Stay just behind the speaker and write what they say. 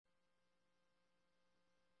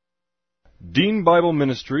Dean Bible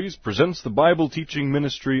Ministries presents the Bible teaching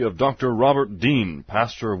ministry of Dr. Robert Dean,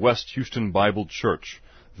 pastor of West Houston Bible Church.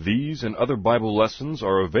 These and other Bible lessons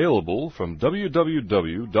are available from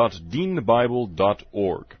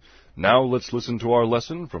www.deanbible.org. Now let's listen to our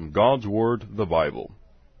lesson from God's Word, the Bible.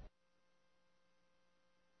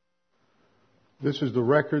 This is the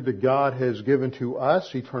record that God has given to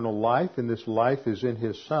us, eternal life, and this life is in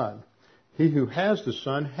His Son. He who has the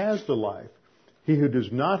Son has the life. He who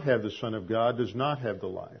does not have the Son of God does not have the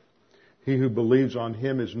life. He who believes on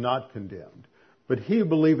Him is not condemned. But he who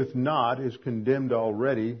believeth not is condemned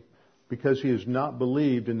already, because he has not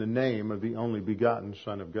believed in the name of the only begotten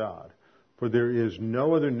Son of God. For there is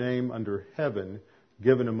no other name under heaven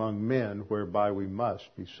given among men whereby we must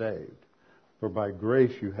be saved. For by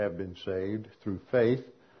grace you have been saved through faith,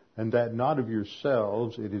 and that not of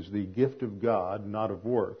yourselves, it is the gift of God, not of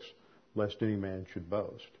works, lest any man should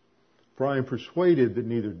boast. For I am persuaded that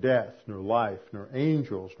neither death, nor life, nor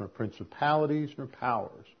angels, nor principalities, nor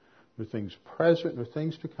powers, nor things present, nor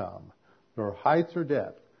things to come, nor height or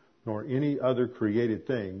depth, nor any other created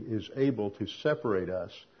thing is able to separate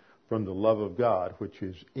us from the love of God which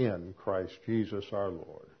is in Christ Jesus our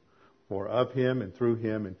Lord. For of Him, and through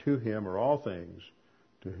Him, and to Him are all things,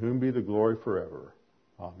 to whom be the glory forever.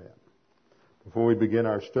 Amen. Before we begin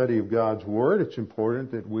our study of God's Word, it's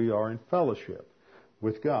important that we are in fellowship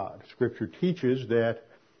with God. Scripture teaches that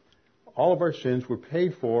all of our sins were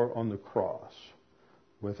paid for on the cross,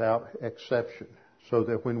 without exception, so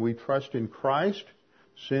that when we trust in Christ,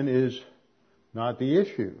 sin is not the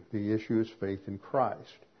issue. The issue is faith in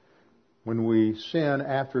Christ. When we sin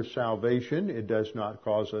after salvation, it does not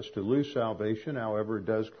cause us to lose salvation. However, it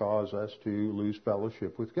does cause us to lose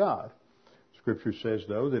fellowship with God. Scripture says,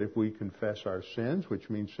 though, that if we confess our sins, which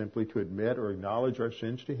means simply to admit or acknowledge our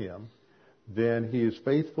sins to Him, then He is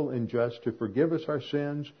faithful and just to forgive us our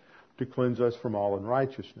sins, to cleanse us from all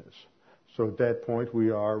unrighteousness. So at that point, we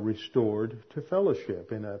are restored to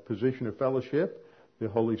fellowship. In a position of fellowship, the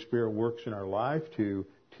Holy Spirit works in our life to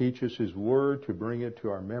teach us His Word, to bring it to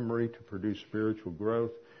our memory, to produce spiritual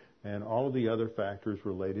growth, and all of the other factors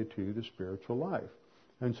related to the spiritual life.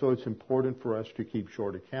 And so it's important for us to keep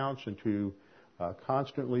short accounts and to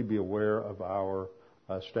constantly be aware of our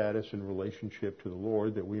status in relationship to the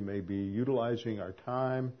Lord, that we may be utilizing our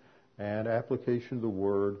time and application of the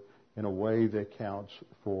Word in a way that counts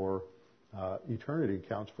for eternity,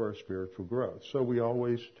 counts for our spiritual growth. So we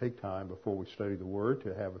always take time before we study the Word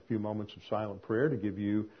to have a few moments of silent prayer to give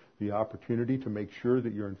you the opportunity to make sure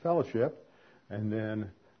that you're in fellowship, and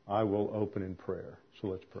then I will open in prayer. So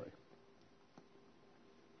let's pray.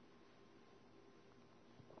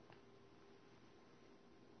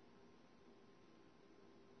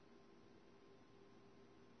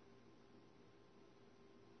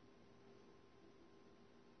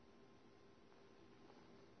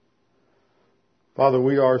 Father,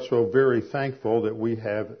 we are so very thankful that we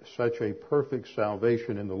have such a perfect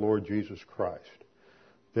salvation in the Lord Jesus Christ,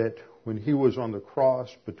 that when He was on the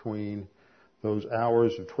cross between those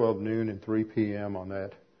hours of 12 noon and 3 p.m. on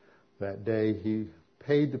that day, He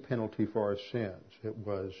paid the penalty for our sins. It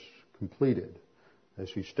was completed.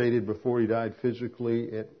 As He stated before He died physically,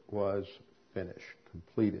 it was finished,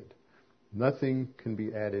 completed. Nothing can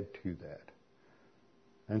be added to that.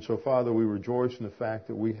 And so, Father, we rejoice in the fact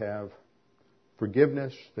that we have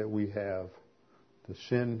forgiveness, that we have the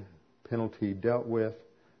sin penalty dealt with,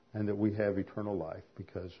 and that we have eternal life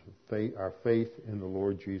because of our faith in the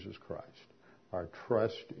Lord Jesus Christ, our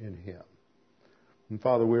trust in Him. And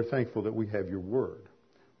Father, we're thankful that we have Your Word,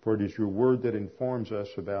 for it is Your Word that informs us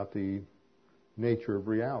about the nature of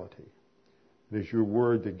reality. It is Your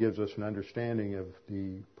Word that gives us an understanding of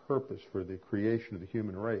the purpose for the creation of the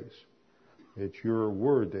human race. It's Your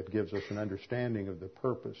Word that gives us an understanding of the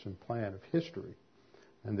purpose and plan of history,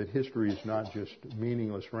 and that history is not just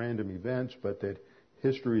meaningless random events, but that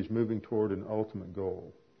history is moving toward an ultimate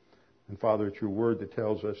goal. And Father, it's Your Word that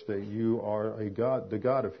tells us that You are a God, the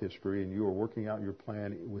God of history, and You are working out Your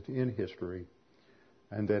plan within history,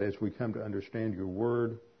 and that as we come to understand Your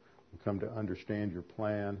Word, we come to understand Your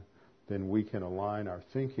plan, then we can align our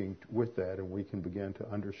thinking with that, and we can begin to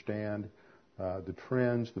understand the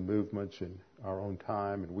trends, the movements in our own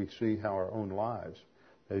time, and we see how our own lives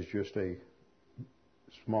as just a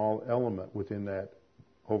small element within that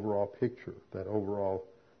overall picture, that overall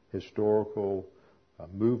historical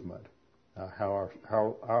movement, how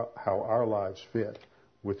our lives fit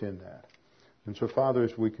within that. And so, Father,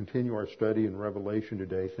 as we continue our study in Revelation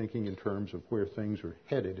today, thinking in terms of where things are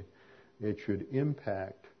headed, it should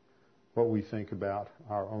impact what we think about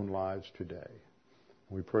our own lives today.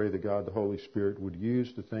 We pray that God the Holy Spirit would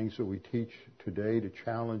use the things that we teach today to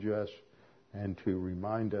challenge us and to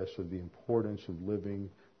remind us of the importance of living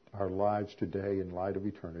our lives today in light of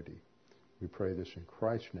eternity. We pray this in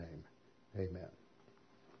Christ's name. Amen.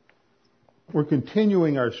 We're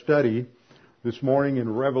continuing our study this morning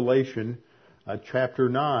in Revelation chapter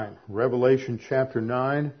 9. Revelation chapter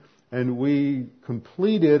 9, and we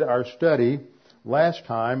completed our study last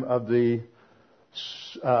time of the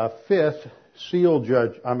fifth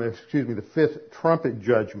trumpet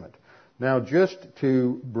judgment. Now, just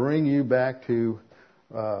to bring you back to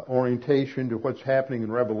orientation to what's happening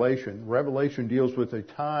in Revelation, Revelation deals with a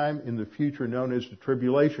time in the future known as the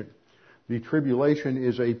tribulation. The tribulation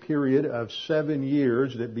is a period of 7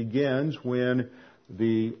 years that begins when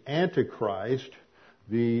the Antichrist,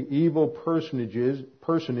 the evil personage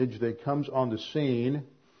that comes on the scene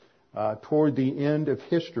toward the end of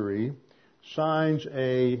history, signs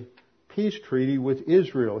a peace treaty with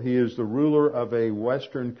Israel. He is the ruler of a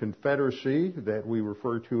Western confederacy that we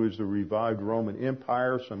refer to as the revived Roman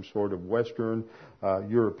Empire, some sort of Western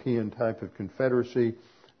European type of confederacy,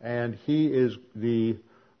 and he is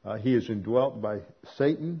indwelt by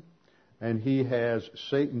Satan, and he has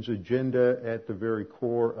Satan's agenda at the very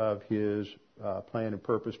core of his plan and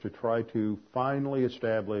purpose to try to finally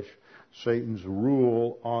establish Satan's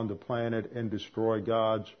rule on the planet and destroy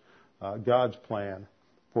God's plan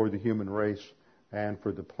for the human race and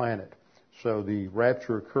for the planet. So the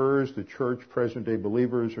rapture occurs. The church, present-day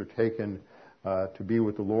believers, are taken to be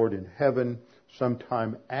with the Lord in heaven.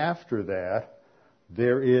 Sometime after that,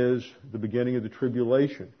 there is the beginning of the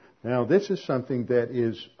tribulation. Now, this is something that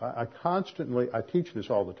is, I teach this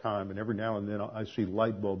all the time, and every now and then I see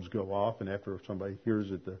light bulbs go off, and after somebody hears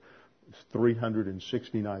it the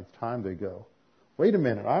 369th time, they go, wait a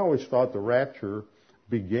minute, I always thought the rapture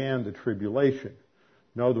began the tribulation.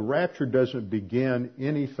 No, the rapture doesn't begin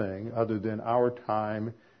anything other than our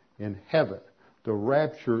time in heaven. The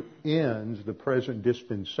rapture ends the present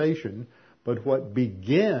dispensation, but what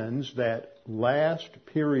begins that last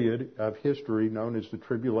period of history known as the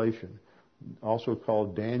tribulation, also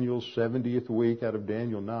called Daniel's 70th week out of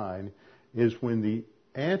Daniel 9, is when the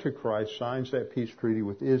Antichrist signs that peace treaty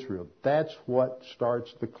with Israel. That's what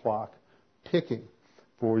starts the clock ticking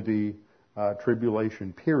for the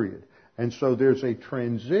tribulation period. And so there's a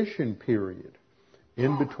transition period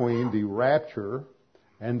in between the rapture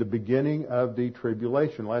and the beginning of the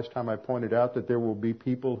tribulation. Last time I pointed out that there will be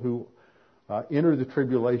people who enter the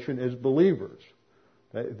tribulation as believers.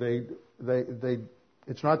 It's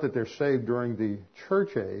not that they're saved during the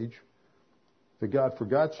church age, that God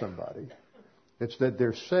forgot somebody. It's that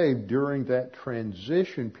they're saved during that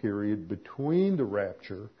transition period between the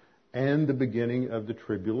rapture and the beginning of the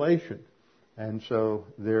tribulation. And so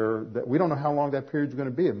we don't know how long that period is going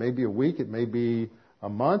to be. It may be a week, it may be a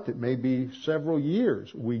month, it may be several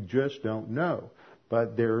years. We just don't know.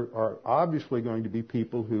 But there are obviously going to be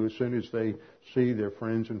people who, as soon as they see their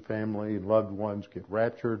friends and family and loved ones get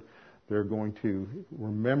raptured, they're going to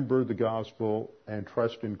remember the gospel and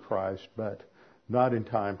trust in Christ, but not in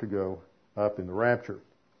time to go up in the rapture.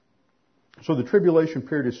 So the tribulation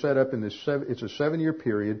period is set up in it's a 7-year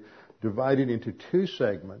period divided into 2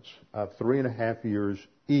 segments of 3.5 years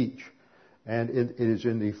each. And it is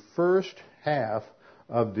in the first half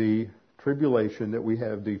of the tribulation that we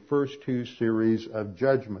have the first 2 series of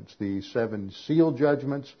judgments, the 7 seal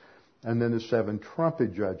judgments and then the 7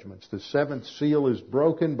 trumpet judgments. The 7th seal is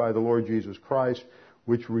broken by the Lord Jesus Christ,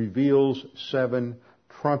 which reveals 7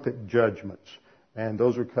 trumpet judgments. And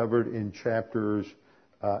those are covered in chapters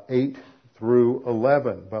 8 through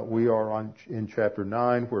 11. But we are in chapter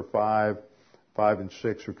 9 where 5 and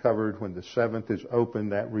 6 are covered. When the 7th is open,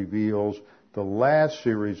 that reveals the last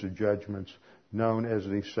series of judgments known as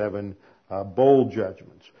the 7 bowl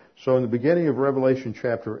judgments. So in the beginning of Revelation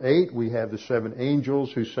chapter 8, we have the 7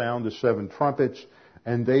 angels who sound the 7 trumpets,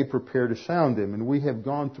 and they prepare to sound them. And we have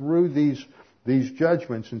gone through these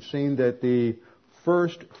judgments and seen that the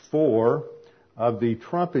first 4 of the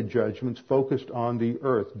trumpet judgments focused on the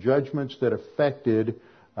earth, judgments that affected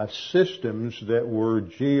systems that were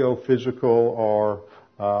geophysical or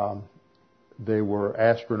they were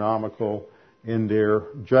astronomical in their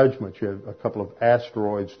judgments. You have a couple of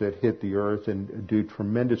asteroids that hit the earth and do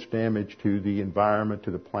tremendous damage to the environment,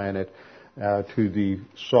 to the planet, to the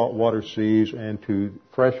saltwater seas, and to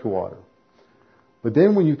fresh water. But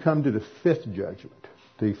then when you come to the 5th judgment,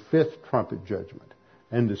 the 5th trumpet judgment,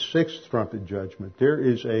 and the 6th trumpet judgment, there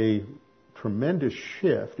is a tremendous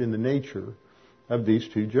shift in the nature of these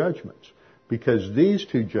 2 judgments, because these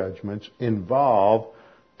 2 judgments involve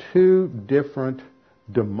 2 different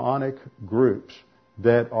demonic groups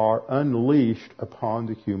that are unleashed upon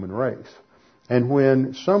the human race. And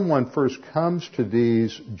when someone first comes to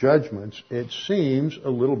these judgments, it seems a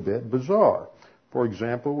little bit bizarre. For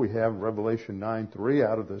example, we have Revelation 9:3,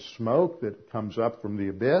 out of the smoke that comes up from the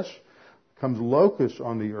abyss comes locusts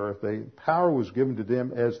on the earth. Power was given to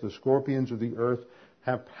them as the scorpions of the earth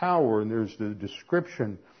have power. And there's the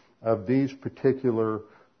description of these particular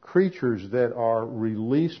creatures that are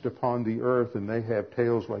released upon the earth, and they have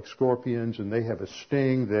tails like scorpions, and they have a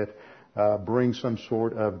sting that brings some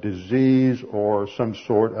sort of disease or some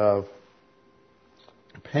sort of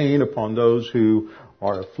pain upon those who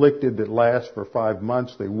are afflicted that lasts for 5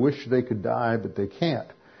 months. They wish they could die, but they can't.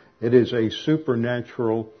 It is a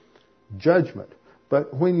supernatural judgment.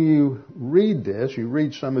 But when you read this, you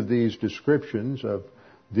read some of these descriptions of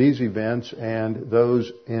these events and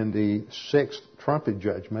those in the sixth trumpet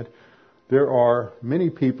judgment, there are many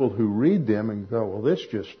people who read them and go, well,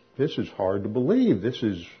 this is hard to believe. This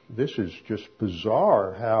is just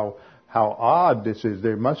bizarre. How odd this is.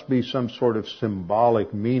 There must be some sort of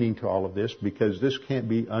symbolic meaning to all of this, because this can't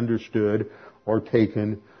be understood or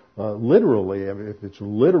taken literally. I mean, if it's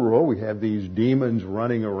literal, we have these demons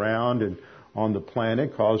running around and on the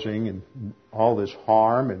planet causing all this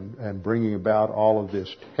harm and bringing about all of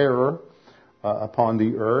this terror upon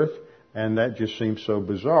the earth, and that just seems so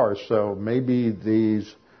bizarre. So maybe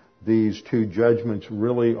these two judgments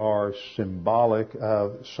really are symbolic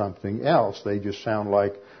of something else. They just sound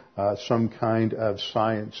like some kind of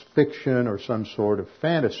science fiction or some sort of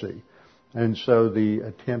fantasy. And so the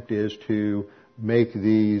attempt is to make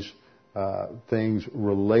these things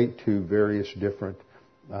relate to various different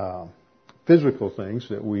physical things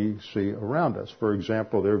that we see around us. For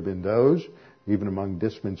example, there have been those, even among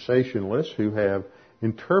dispensationalists, who have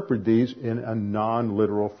interpreted these in a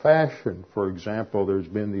non-literal fashion. For example, there's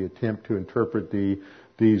been the attempt to interpret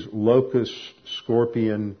these locust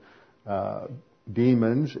scorpion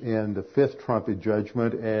demons in the fifth trumpet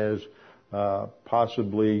judgment as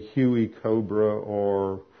possibly Huey Cobra,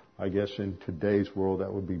 or I guess in today's world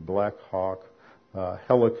that would be Black Hawk,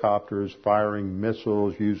 helicopters firing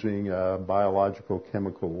missiles using biological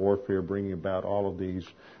chemical warfare, bringing about all of these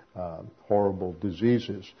horrible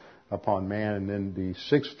diseases upon man. And then the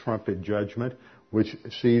sixth trumpet judgment, which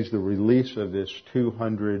sees the release of this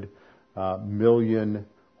 200 million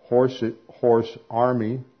horse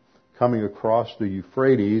army coming across the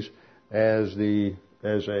Euphrates as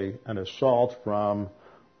an assault from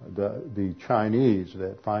the Chinese,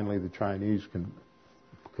 that finally the Chinese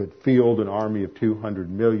could field an army of 200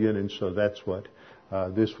 million, and so that's what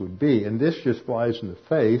this would be. And this just flies in the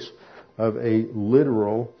face of a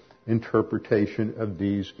literal interpretation of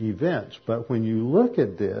these events. But when you look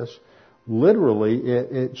at this, literally,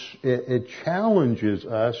 it challenges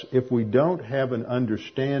us if we don't have an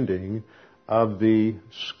understanding of the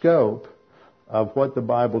scope of what the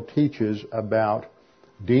Bible teaches about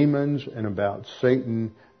demons and about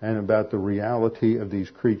Satan and about the reality of these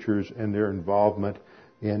creatures and their involvement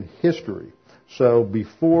in history. So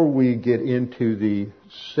before we get into the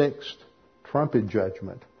sixth trumpet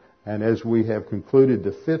judgment, and as we have concluded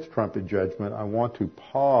the fifth trumpet judgment, I want to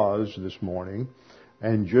pause this morning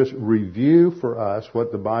and just review for us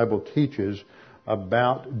what the Bible teaches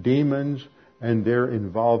about demons and their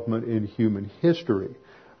involvement in human history.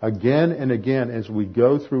 Again and again, as we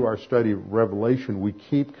go through our study of Revelation, we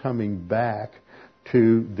keep coming back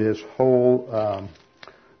to this whole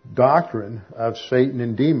doctrine of Satan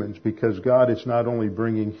and demons, because God is not only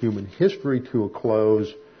bringing human history to a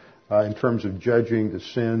close in terms of judging the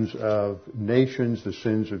sins of nations, the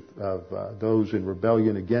sins of those in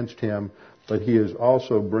rebellion against Him, but He is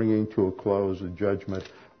also bringing to a close the judgment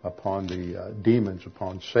upon the demons,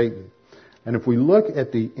 upon Satan. And if we look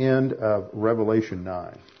at the end of Revelation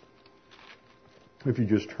 9, if you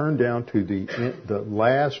just turn down to the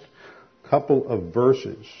last couple of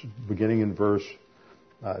verses, beginning in verse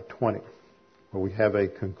 20, where we have a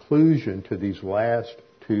conclusion to these last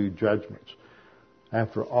two judgments.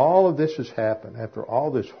 After all of this has happened, after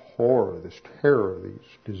all this horror, this terror,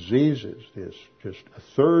 these diseases, this just a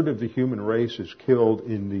third of the human race is killed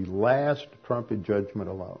in the last trumpet judgment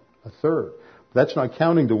alone. A third. That's not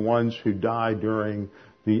counting the ones who die during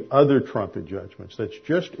the other trumpet judgments. That's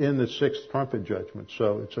just in the sixth trumpet judgment.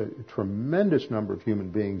 So it's a tremendous number of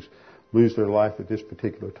human beings lose their life at this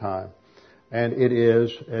particular time. And it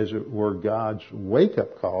is, as it were, God's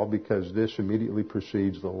wake-up call, because this immediately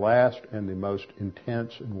precedes the last and the most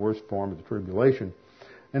intense and worst form of the tribulation.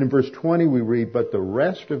 And in verse 20 we read, "But the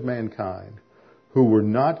rest of mankind who were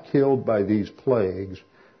not killed by these plagues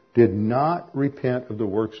did not repent of the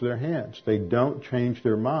works of their hands." They don't change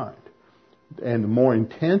their mind. And the more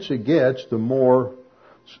intense it gets, the more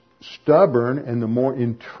stubborn and the more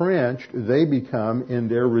entrenched they become in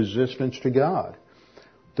their resistance to God.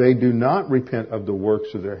 They do not repent of the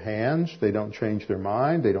works of their hands. They don't change their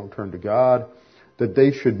mind. They don't turn to God. That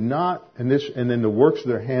they should not, and then the works of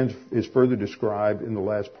their hands is further described in the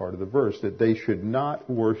last part of the verse, that they should not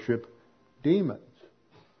worship demons.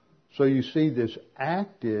 So you see this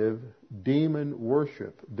active demon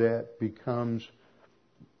worship that becomes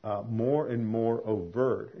more and more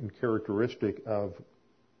overt and characteristic of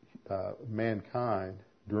mankind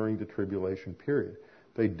during the tribulation period.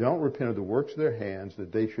 They don't repent of the works of their hands,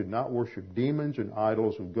 that they should not worship demons and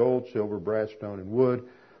idols of gold, silver, brass, stone, and wood,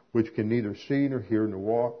 which can neither see nor hear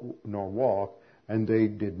nor walk, and they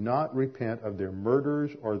did not repent of their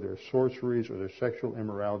murders or their sorceries or their sexual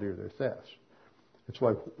immorality or their thefts. It's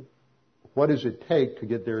like, what does it take to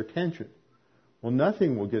get their attention? Well,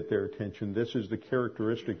 nothing will get their attention. This is the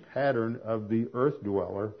characteristic pattern of the earth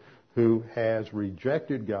dweller who has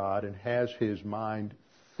rejected God and has his mind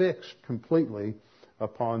fixed completely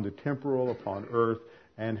upon the temporal, upon earth,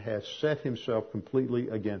 and has set himself completely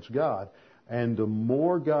against God. And the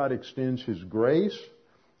more God extends His grace,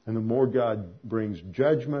 and the more God brings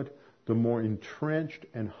judgment, the more entrenched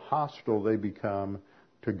and hostile they become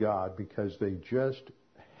to God, because they just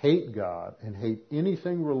hate God and hate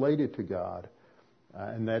anything related to God,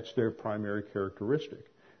 and that's their primary characteristic.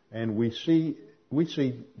 And we see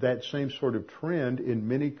that same sort of trend in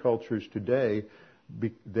many cultures today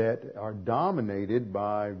that are dominated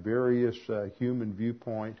by various human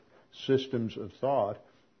viewpoint systems of thought,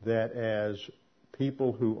 that as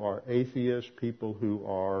people who are atheists, people who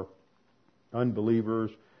are unbelievers,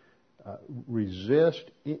 resist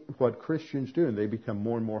what Christians do, and they become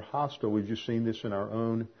more and more hostile. We've just seen this in our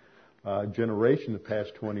own generation the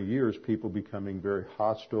past 20 years, people becoming very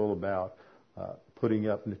hostile about putting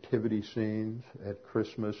up nativity scenes at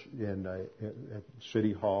Christmas at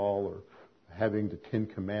City Hall, or having the Ten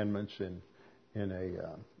Commandments in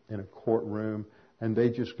a courtroom, and they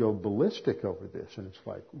just go ballistic over this. And it's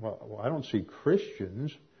like, well, I don't see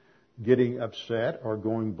Christians getting upset or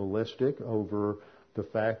going ballistic over the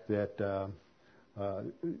fact that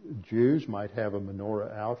Jews might have a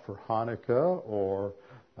menorah out for Hanukkah, or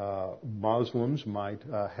Muslims might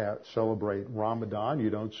celebrate Ramadan.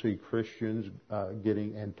 You don't see Christians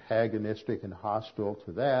getting antagonistic and hostile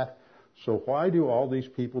to that. So why do all these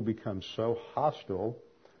people become so hostile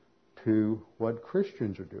to what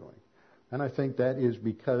Christians are doing? And I think that is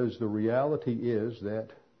because the reality is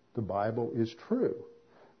that the Bible is true,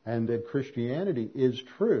 and that Christianity is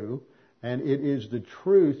true, and it is the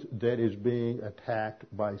truth that is being attacked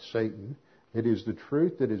by Satan. It is the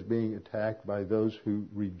truth that is being attacked by those who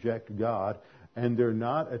reject God, and they're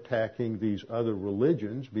not attacking these other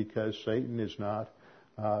religions because Satan is not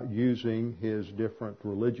using his different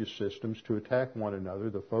religious systems to attack one another.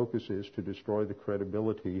 The focus is to destroy the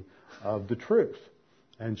credibility of the truth.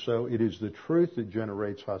 And so it is the truth that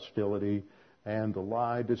generates hostility, and the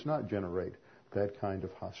lie does not generate that kind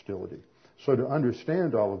of hostility. So to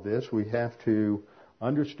understand all of this, we have to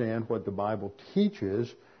understand what the Bible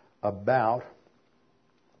teaches about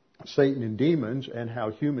Satan and demons, and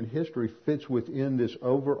how human history fits within this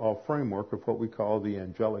overall framework of what we call the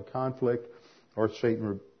angelic conflict, or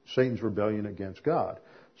Satan's rebellion against God.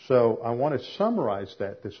 So I want to summarize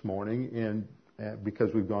that this morning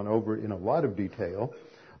because we've gone over it in a lot of detail.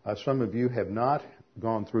 Some of you have not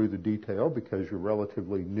gone through the detail because you're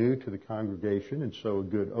relatively new to the congregation, and so a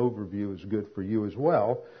good overview is good for you as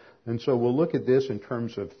well. And so we'll look at this in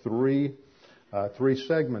terms of three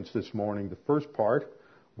segments this morning. The first part,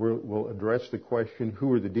 we'll address the question,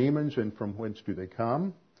 who are the demons and from whence do they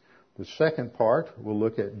come? The second part, we'll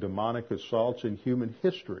look at demonic assaults in human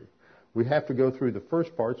history. We have to go through the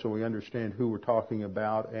first part so we understand who we're talking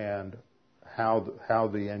about and how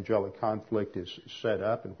the angelic conflict is set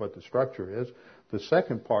up and what the structure is. The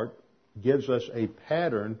second part gives us a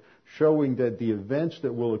pattern showing that the events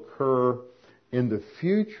that will occur in the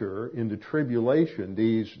future, in the tribulation,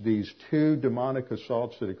 these two demonic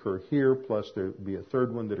assaults that occur here, plus there'll be a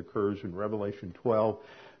third one that occurs in Revelation 12,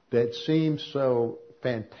 that seems so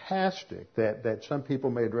fantastic that some people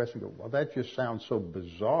may address and go, well, that just sounds so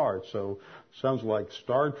bizarre. So sounds like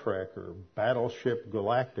Star Trek or Battleship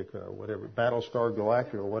Galactica or whatever, Battlestar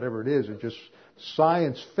Galactica or whatever it is. It's just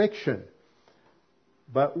science fiction.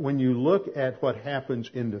 But when you look at what happens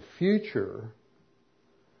in the future,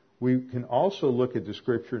 we can also look at the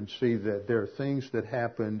Scripture and see that there are things that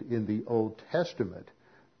happened in the Old Testament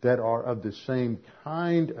that are of the same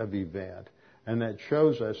kind of event. And that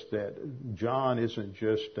shows us that John isn't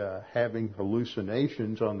just having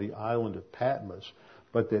hallucinations on the island of Patmos,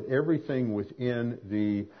 but that everything within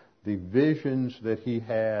the the visions that he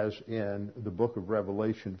has in the book of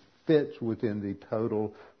Revelation fits within the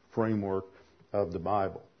total framework of the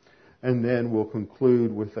Bible. And then we'll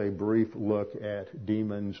conclude with a brief look at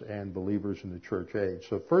demons and believers in the church age.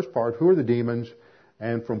 So first part, who are the demons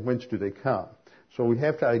and from whence do they come? So we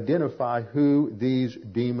have to identify who these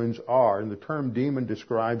demons are. And the term demon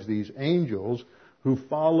describes these angels who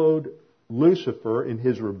followed Lucifer in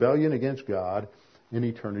his rebellion against God in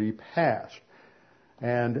eternity past.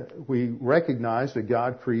 And we recognize that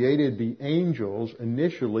God created the angels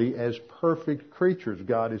initially as perfect creatures.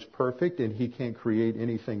 God is perfect and He can't create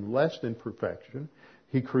anything less than perfection.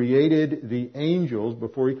 He created the angels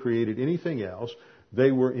before He created anything else.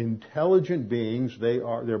 They were intelligent beings.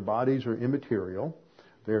 Their bodies are immaterial.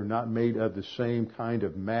 They're not made of the same kind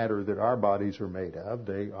of matter that our bodies are made of.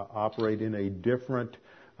 They operate in a different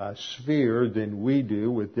sphere than we do,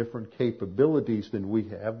 with different capabilities than we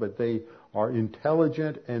have, but they are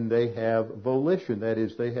intelligent and they have volition. That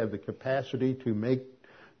is, they have the capacity to make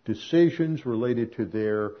decisions related to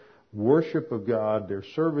their worship of God, their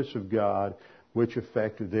service of God, which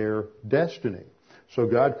affect their destiny. So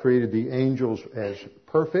God created the angels as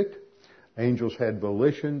perfect. Angels had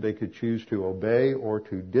volition. They could choose to obey or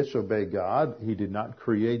to disobey God. He did not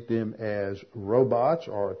create them as robots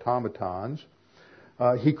or automatons.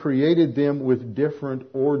 He created them with different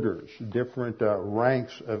orders, different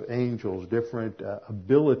ranks of angels, different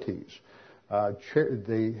abilities.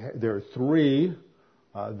 There are three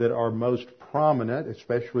that are most prominent,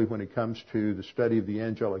 especially when it comes to the study of the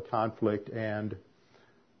angelic conflict and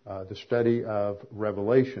the study of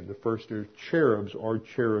Revelation. The first are cherubs or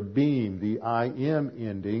cherubim. The I-M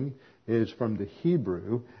ending is from the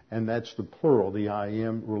Hebrew, and that's the plural. The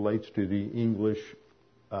I-M relates to the English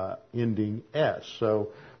ending S.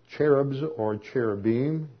 So cherubs or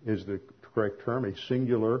cherubim is the correct term. A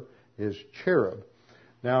singular is cherub.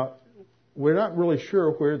 Now, we're not really sure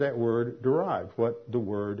where that word derived, what the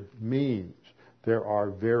word means. There are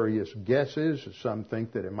various guesses. Some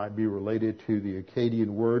think that it might be related to the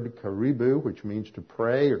Akkadian word karibu, which means to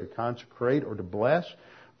pray or to consecrate or to bless,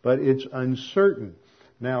 but it's uncertain.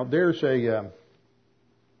 Now, there's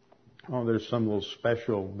some little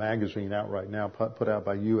special magazine out right now put out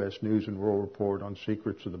by U.S. News and World Report on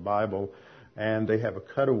secrets of the Bible, and they have a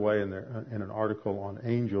cutaway in an article on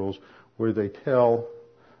angels where they come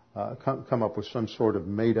up with some sort of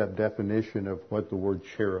made-up definition of what the word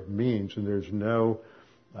cherub means, and there's no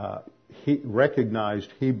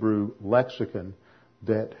recognized Hebrew lexicon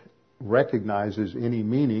that recognizes any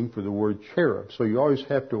meaning for the word cherub. So you always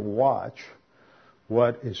have to watch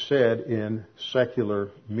what is said in secular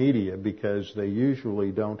media, because they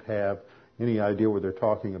usually don't have any idea what they're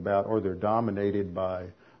talking about, or they're dominated by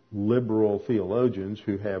liberal theologians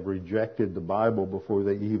who have rejected the Bible before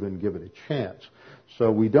they even give it a chance. So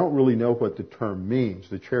we don't really know what the term means.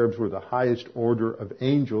 The cherubs were the highest order of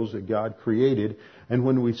angels that God created, and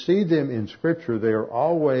when we see them in Scripture, they are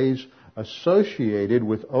always associated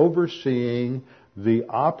with overseeing the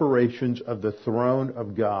operations of the throne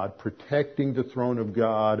of God, protecting the throne of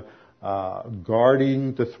God,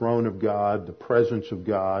 guarding the throne of God, the presence of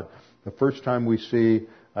God. The first time we see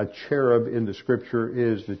a cherub in the Scripture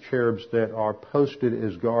is the cherubs that are posted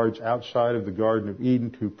as guards outside of the Garden of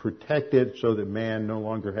Eden to protect it so that man no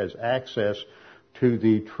longer has access to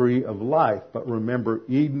the tree of life. But remember,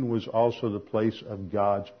 Eden was also the place of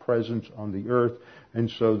God's presence on the earth,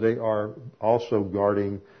 and so they are also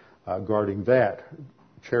guarding that.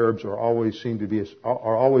 Cherubs are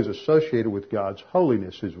always associated with God's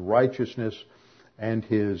holiness, His righteousness, and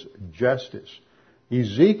His justice.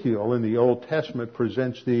 Ezekiel in the Old Testament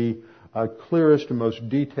presents the clearest and most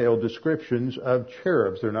detailed descriptions of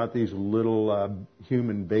cherubs. They're not these little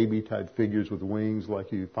human baby type figures with wings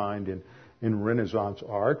like you find in Renaissance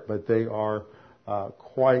art, but they are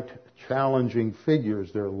quite challenging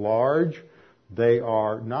figures. They're large. They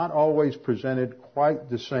are not always presented quite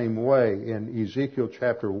the same way. In Ezekiel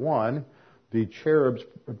chapter 1, the cherubs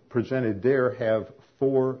presented there have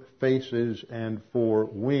 4 faces and 4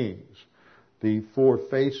 wings. The 4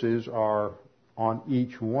 faces are on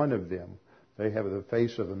each one of them. They have the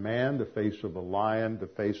face of a man, the face of a lion, the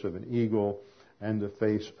face of an eagle, and the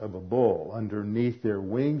face of a bull. Underneath their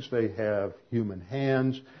wings they have human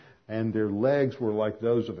hands, and their legs were like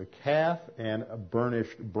those of a calf and a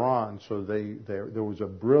burnished bronze. So there was a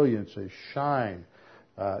brilliance, a shine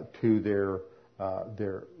to the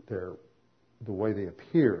way they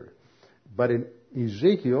appeared. But in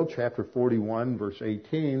Ezekiel chapter 41, verse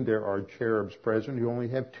 18, there are cherubs present who only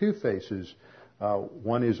have 2 faces.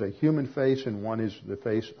 One is a human face, and one is the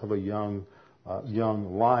face of a young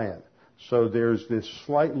lion. So there's this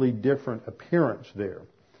slightly different appearance there.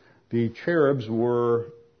 The cherubs were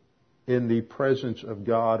in the presence of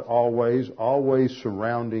God always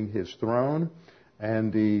surrounding His throne.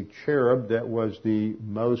 And the cherub that was the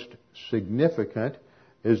most significant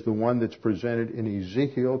is the one that's presented in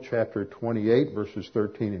Ezekiel chapter 28, verses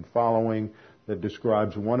 13 and following, that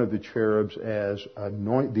describes one of the cherubs as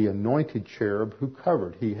the anointed cherub who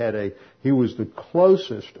covered. He was the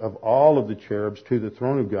closest of all of the cherubs to the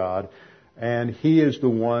throne of God, and he is the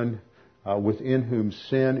one within whom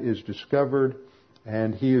sin is discovered,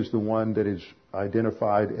 and he is the one that is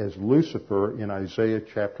identified as Lucifer in Isaiah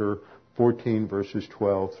chapter 14, verses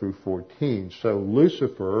 12 through 14. So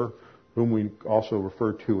Lucifer, whom we also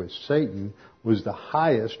refer to as Satan, was the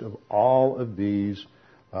highest of all of these,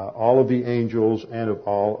 all of the angels and of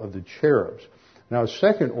all of the cherubs. Now, a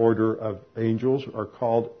second order of angels are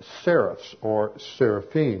called seraphs or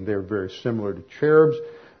seraphim. They're very similar to cherubs.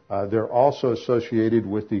 They're also associated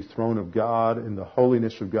with the throne of God and the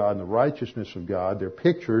holiness of God and the righteousness of God. They're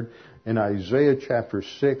pictured in Isaiah chapter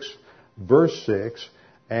 6, verse 6.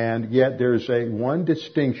 And yet there's one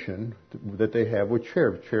distinction that they have with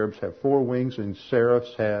cherubs. Cherubs have 4 wings and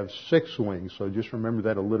seraphs have 6 wings. So just remember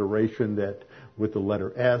that alliteration that with the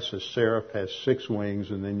letter S, a seraph has 6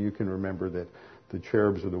 wings, and then you can remember that the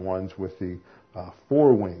cherubs are the ones with the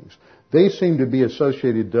 4 wings. They seem to be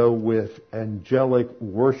associated, though, with angelic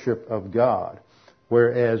worship of God,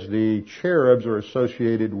 whereas the cherubs are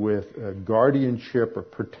associated with guardianship or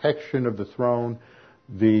protection of the throne.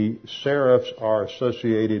 The seraphs are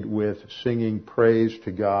associated with singing praise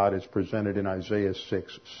to God as presented in Isaiah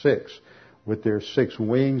 6:6. With their 6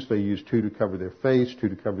 wings, they use 2 to cover their face, 2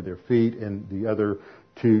 to cover their feet, and the other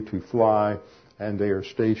 2 to fly, and they are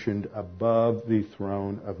stationed above the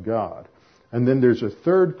throne of God. And then there's a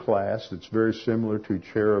third class that's very similar to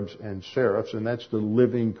cherubs and seraphs, and that's the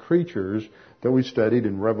living creatures that we studied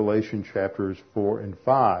in Revelation chapters 4 and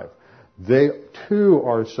 5. They, too,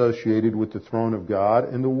 are associated with the throne of God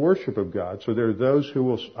and the worship of God. So there are those who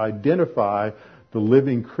will identify the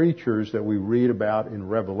living creatures that we read about in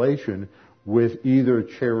Revelation with either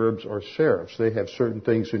cherubs or seraphs. They have certain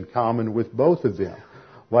things in common with both of them.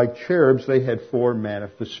 Like cherubs, they had 4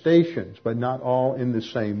 manifestations, but not all in the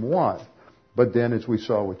same one. But then, as we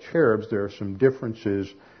saw with cherubs, there are some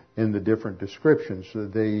differences in the different descriptions.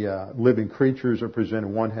 The living creatures are presented.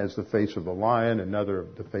 One has the face of a lion, another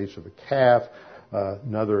the face of a calf,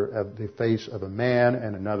 another the face of a man,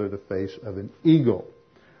 and another the face of an eagle.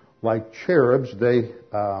 Like cherubs,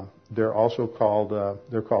 they're also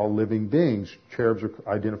called living beings. Cherubs are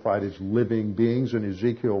identified as living beings in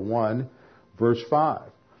Ezekiel 1, verse 5.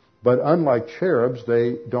 But unlike cherubs,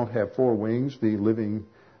 they don't have 4 wings. The living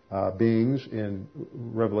beings in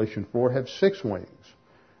Revelation 4 have 6 wings.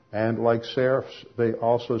 And like seraphs, they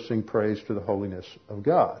also sing praise to the holiness of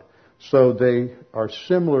God. So they are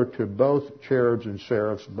similar to both cherubs and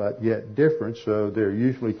seraphs, but yet different. So they're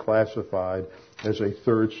usually classified as a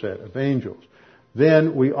third set of angels.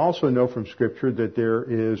 Then we also know from Scripture that there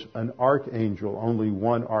is an archangel, only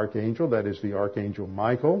one archangel, that is the archangel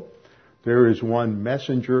Michael. There is one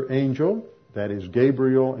messenger angel, that is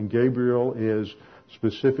Gabriel, and Gabriel is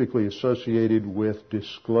specifically associated with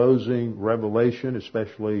disclosing revelation,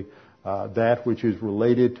 especially that which is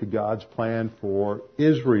related to God's plan for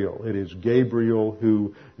Israel. It is Gabriel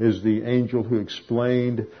who is the angel who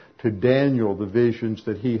explained to Daniel the visions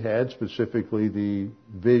that he had, specifically the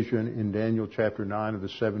vision in Daniel chapter 9 of the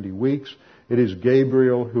 70 weeks. It is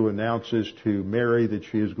Gabriel who announces to Mary that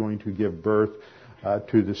she is going to give birth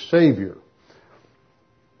to the Savior.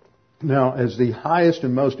 Now, as the highest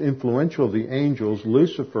and most influential of the angels,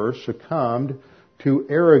 Lucifer succumbed to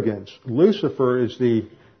arrogance. Lucifer is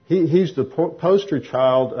he's the poster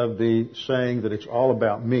child of the saying that it's all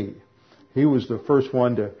about me. He was the first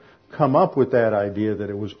one to come up with that idea that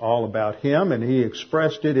it was all about him, and he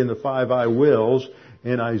expressed it in the 5 I wills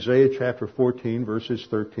in Isaiah chapter 14, verses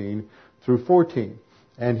 13 through 14.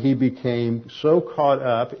 And he became so caught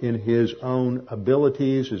up in his own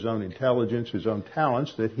abilities, his own intelligence, his own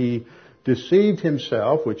talents, that he deceived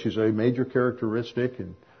himself, which is a major characteristic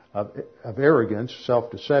of arrogance,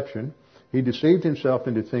 self-deception. He deceived himself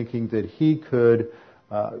into thinking that he could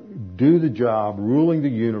do the job ruling the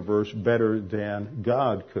universe better than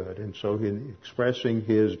God could. And so in expressing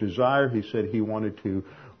his desire, he said he wanted to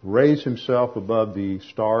raise himself above the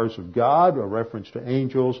stars of God, a reference to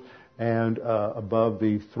angels, and above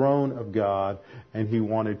the throne of God, and he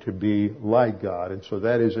wanted to be like God. And so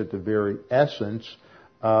that is at the very essence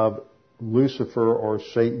of Lucifer, or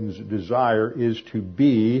Satan's desire, is to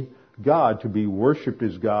be God, to be worshipped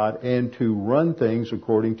as God, and to run things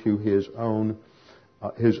according to his own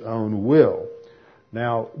will.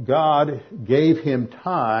 Now, God gave him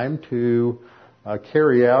time to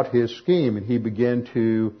carry out his scheme, and he began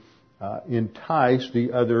to entice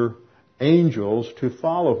the other angels to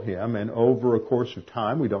follow him. And over a course of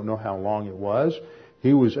time, we don't know how long it was,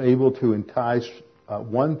 he was able to entice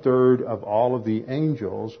 1/3 of all of the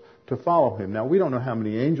angels to follow him. Now, we don't know how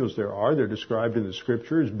many angels there are. They're described in the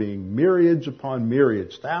Scripture as being myriads upon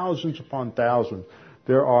myriads, thousands upon thousands.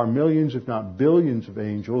 There are millions, if not billions, of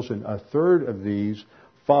angels, and 1/3 of these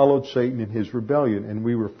followed Satan in his rebellion. And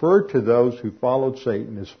we refer to those who followed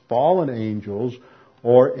Satan as fallen angels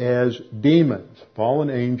or as demons. Fallen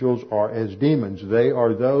angels are as demons. They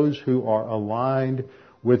are those who are aligned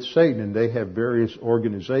with Satan, and they have various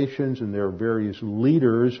organizations, and there are various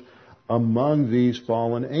leaders among these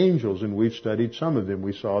fallen angels, and we've studied some of them.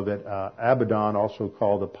 We saw that Abaddon, also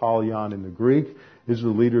called Apollyon in the Greek, is the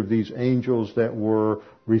leader of these angels that were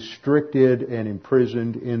restricted and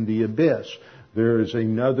imprisoned in the abyss. There is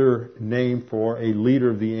another name for a leader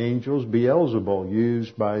of the angels, Beelzebul,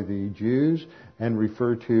 used by the Jews and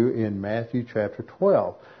referred to in Matthew chapter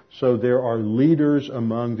 12. So there are leaders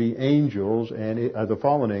among the angels and the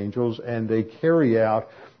fallen angels, and they carry out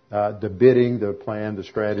the bidding, the plan, the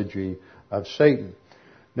strategy of Satan.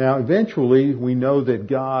 Now, eventually, we know that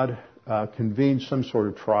God convened some sort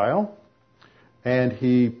of trial, and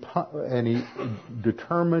he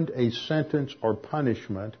determined a sentence or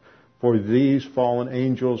punishment for these fallen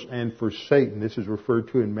angels and for Satan. This is referred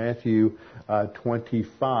to in Matthew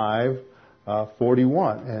 25.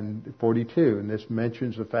 41 and 42, and this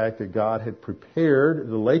mentions the fact that God had prepared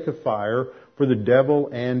the lake of fire for the devil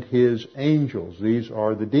and his angels. These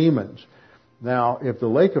are the demons. Now, if the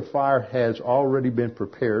lake of fire has already been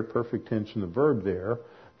prepared, perfect tense in the verb there,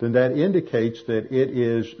 then that indicates that it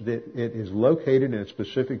is located in a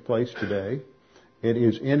specific place today. It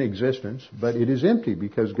is in existence, but it is empty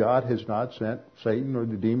because God has not sent Satan or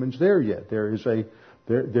the demons there yet. There's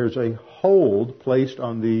a hold placed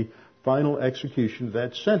on the final execution of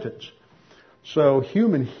that sentence. So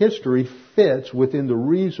human history fits within the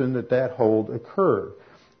reason that hold occurred.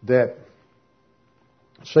 That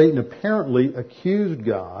Satan apparently accused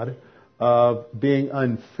God of being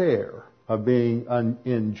unfair, of being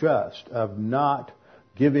unjust, of not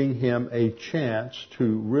giving him a chance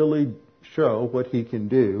to really show what he can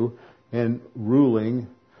do in ruling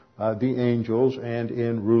the angels and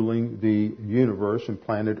in ruling the universe and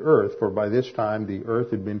planet Earth. For by this time the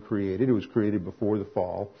earth had been created. It was created before the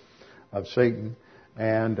fall of Satan.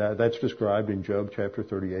 And that's described in Job chapter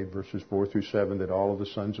 38, verses 4 through 7, that all of the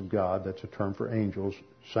sons of God, that's a term for angels,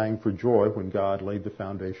 sang for joy when God laid the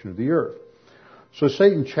foundation of the earth. So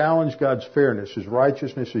Satan challenged God's fairness, his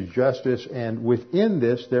righteousness, his justice, and within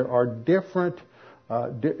this there are different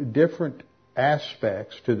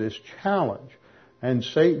aspects to this challenge. And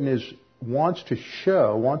Satan wants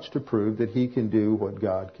to prove that he can do what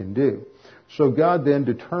God can do. So God then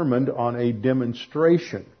determined on a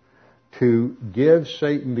demonstration to give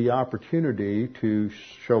Satan the opportunity to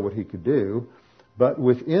show what he could do. But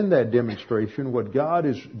within that demonstration, what God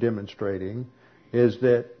is demonstrating is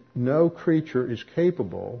that no creature is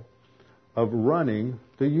capable of running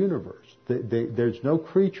the universe. There's no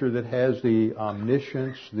creature that has the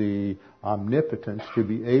omniscience, the omnipotence to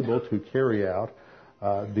be able to carry out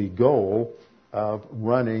the goal of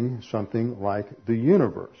running something like the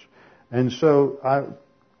universe. And so I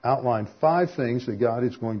outlined 5 things that God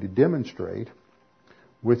is going to demonstrate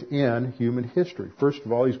within human history. First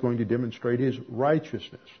of all, he's going to demonstrate his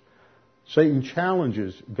righteousness. Satan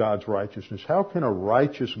challenges God's righteousness. How can a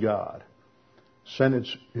righteous God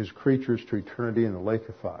sentence his creatures to eternity in the lake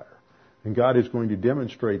of fire? And God is going to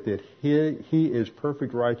demonstrate that he is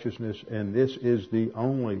perfect righteousness, and this is the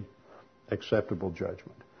only acceptable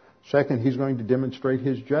judgment. Second, he's going to demonstrate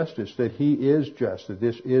his justice, that he is just, that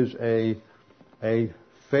this is a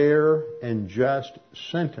fair and just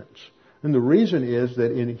sentence. And the reason is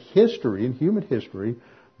that in human history,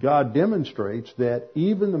 God demonstrates that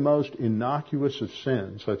even the most innocuous of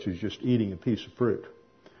sins, such as just eating a piece of fruit,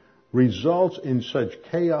 results in such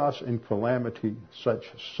chaos and calamity, such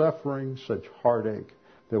suffering, such heartache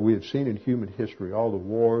that we have seen in human history. All the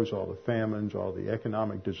wars, all the famines, all the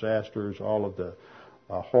economic disasters, all of the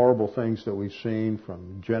horrible things that we've seen,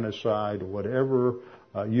 from genocide, whatever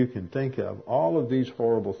you can think of, all of these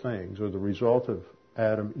horrible things are the result of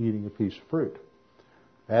Adam eating a piece of fruit.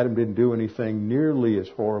 Adam didn't do anything nearly as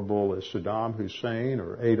horrible as Saddam Hussein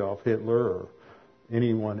or Adolf Hitler or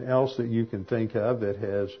anyone else that you can think of that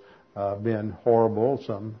has been horrible,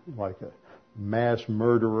 some like a mass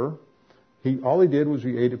murderer. All he did was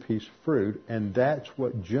he ate a piece of fruit, and that's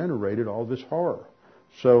what generated all this horror.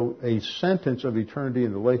 So a sentence of eternity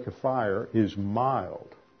in the lake of fire is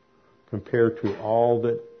mild compared to all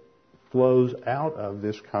that flows out of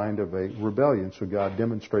this kind of a rebellion. So God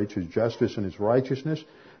demonstrates His justice and His righteousness.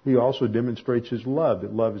 He also demonstrates His love,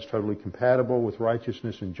 that love is totally compatible with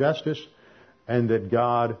righteousness and justice, and that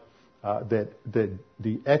God, that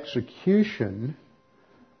the execution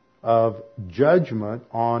of judgment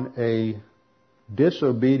on a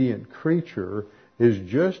disobedient creature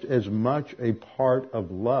is just as much a part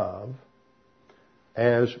of love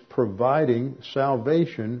as providing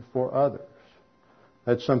salvation for others.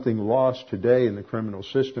 That's something lost today in the criminal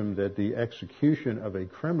system, that the execution of a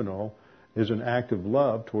criminal is an act of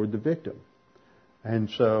love toward the victim. And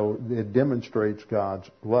so it demonstrates God's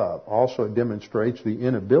love. Also, it demonstrates the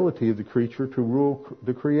inability of the creature to rule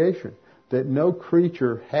the creation. That no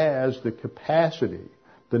creature has the capacity,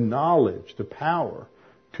 the knowledge, the power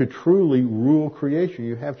to truly rule creation.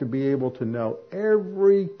 You have to be able to know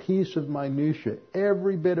every piece of minutia,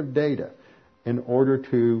 every bit of data, in order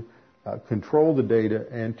to control the data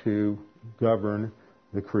and to govern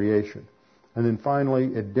the creation. And then finally,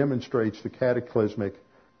 it demonstrates the cataclysmic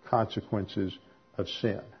consequences of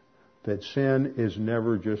sin. That sin is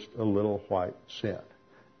never just a little white sin.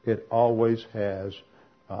 It always has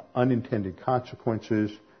unintended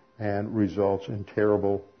consequences and results in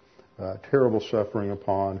terrible suffering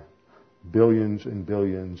upon billions and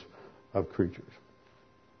billions of creatures.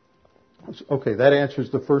 Okay, that answers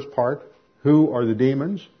the first part. Who are the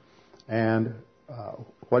demons? And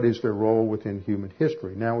what is their role within human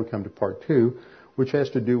history? Now we come to part 2, which has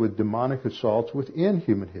to do with demonic assaults within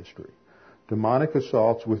human history. Demonic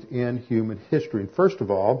assaults within human history. And first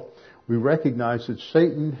of all, we recognize that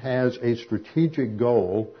Satan has a strategic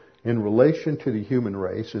goal in relation to the human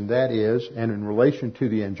race, and in relation to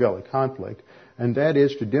the angelic conflict, and that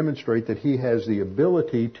is to demonstrate that he has the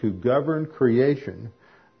ability to govern creation,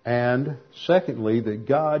 and secondly, that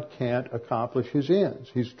God can't accomplish his ends.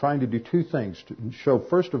 He's trying to do two things: to show,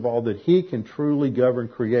 first of all, that he can truly govern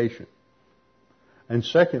creation, and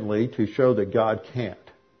secondly, to show that God can't.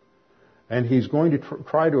 And he's going to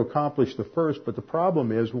try to accomplish the first, but the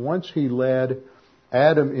problem is, once he led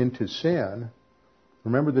Adam into sin,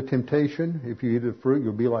 remember the temptation? If you eat the fruit,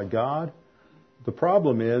 you'll be like God. The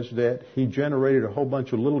problem is that he generated a whole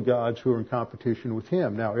bunch of little gods who are in competition with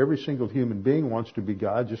him. Now, every single human being wants to be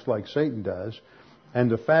God, just like Satan does. And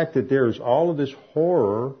the fact that there is all of this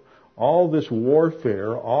horror, all this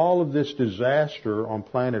warfare, all of this disaster on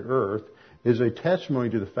planet Earth is a testimony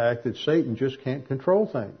to the fact that Satan just can't control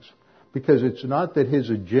things. Because it's not that his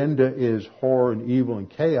agenda is horror and evil and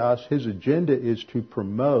chaos. His agenda is to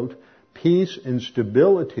promote peace and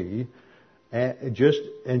stability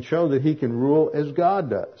and show that he can rule as God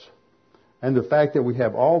does. And the fact that we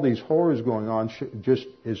have all these horrors going on just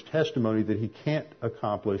is testimony that he can't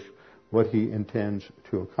accomplish what he intends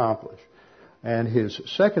to accomplish. And his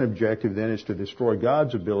second objective then is to destroy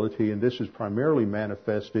God's ability, and this is primarily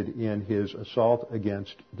manifested in his assault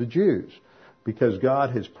against the Jews. Because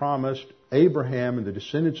God has promised Abraham and the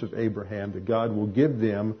descendants of Abraham that God will give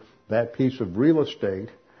them that piece of real estate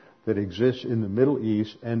that exists in the Middle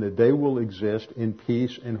East, and that they will exist in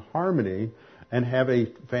peace and harmony and have a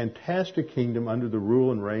fantastic kingdom under the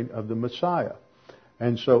rule and reign of the Messiah.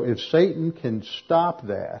 And so if Satan can stop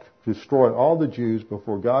that, destroy all the Jews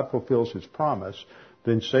before God fulfills his promise,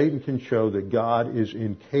 then Satan can show that God is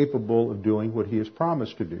incapable of doing what he has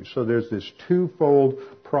promised to do. So there's this twofold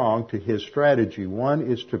prong to his strategy.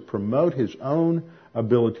 One is to promote his own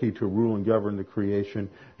ability to rule and govern the creation,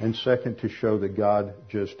 and second, to show that God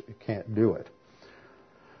just can't do it.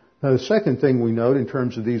 Now, the second thing we note in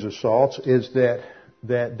terms of these assaults is that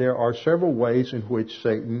there are several ways in which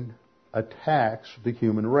Satan attacks the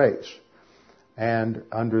human race. And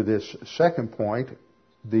under this second point,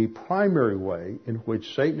 the primary way in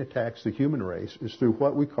which Satan attacks the human race is through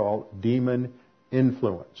what we call demon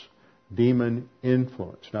influence. Demon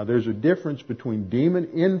influence. Now, there's a difference between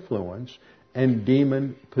demon influence and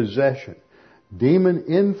demon possession. Demon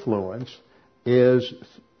influence is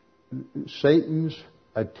Satan's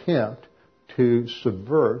attempt to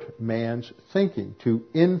subvert man's thinking, to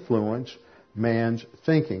influence man's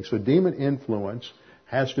thinking. So demon influence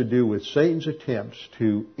has to do with Satan's attempts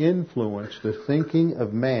to influence the thinking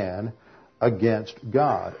of man against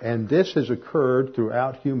God. And this has occurred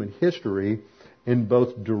throughout human history in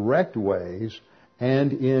both direct ways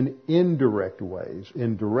and in indirect ways.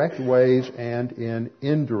 In direct ways and in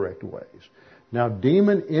indirect ways. Now,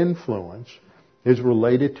 demon influence is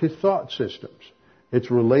related to thought systems.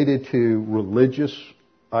 It's related to religious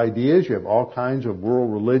ideas. You have all kinds of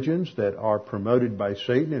world religions that are promoted by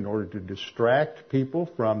Satan in order to distract people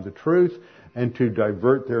from the truth and to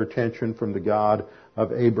divert their attention from the God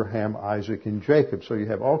of Abraham, Isaac, and Jacob. So you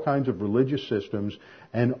have all kinds of religious systems,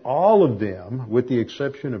 and all of them, with the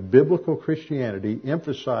exception of biblical Christianity,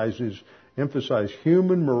 emphasize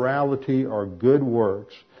human morality or good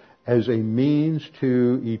works as a means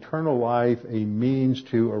to eternal life, a means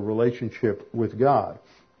to a relationship with God.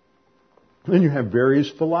 Then you have various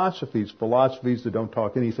philosophies that don't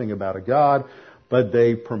talk anything about a God, but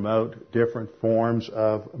they promote different forms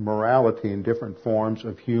of morality and different forms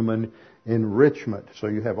of human enrichment. So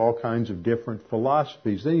you have all kinds of different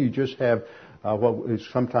philosophies. Then you just have what is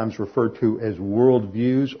sometimes referred to as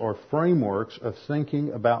worldviews or frameworks of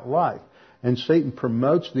thinking about life. And Satan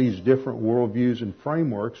promotes these different worldviews and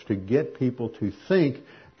frameworks to get people to think,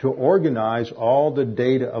 to organize all the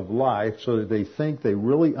data of life so that they think they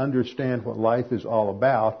really understand what life is all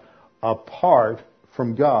about, apart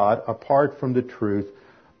from God, apart from the truth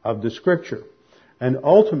of the Scripture. And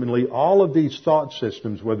ultimately, all of these thought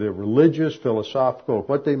systems, whether they're religious, philosophical,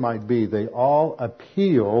 what they might be, they all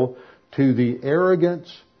appeal to the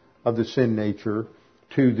arrogance of the sin nature,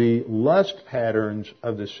 to the lust patterns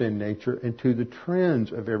of the sin nature, and to the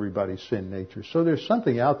trends of everybody's sin nature. So there's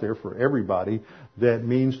something out there for everybody that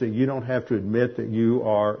means that you don't have to admit that you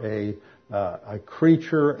are a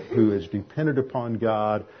creature who is dependent upon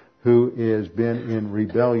God, who has been in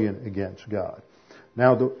rebellion against God.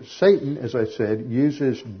 Now, Satan, as I said,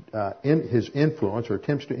 uses his influence, or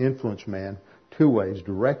attempts to influence man, two ways,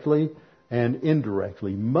 directly and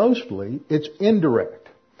indirectly. Mostly, it's indirect.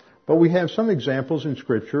 But we have some examples in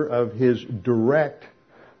Scripture of his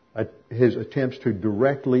attempts to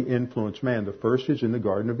directly influence man. The first is in the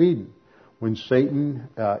Garden of Eden, when Satan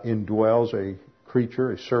indwells a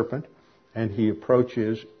creature, a serpent, and he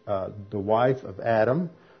approaches the wife of Adam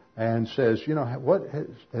and says, what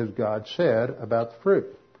has God said about the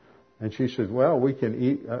fruit? And she says, well, we can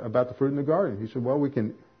eat about the fruit in the garden. He said, well, we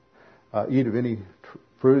can eat of any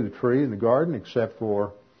fruit of the tree in the garden except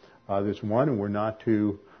for this one, and we're not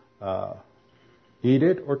to eat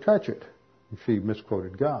it or touch it. She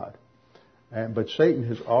misquoted God. But Satan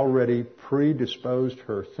has already predisposed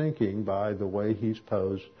her thinking by the way he's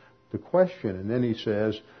posed the question. And then he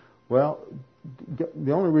says, well,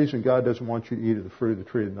 the only reason God doesn't want you to eat of the fruit of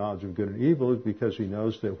the tree of the knowledge of good and evil is because he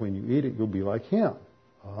knows that when you eat it, you'll be like him.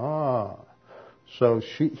 So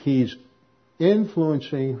he's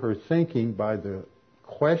influencing her thinking by the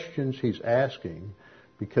questions he's asking,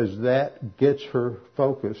 because that gets her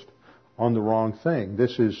focused on the wrong thing.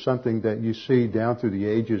 This is something that you see down through the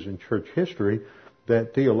ages in church history,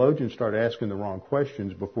 that theologians start asking the wrong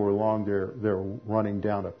questions. Before long, they're running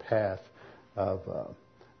down a path of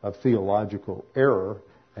theological error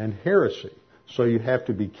and heresy. So you have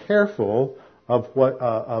to be careful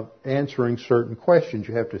of answering certain questions.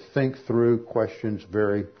 You have to think through questions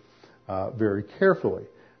very carefully.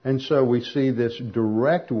 And so we see this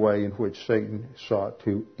direct way in which Satan sought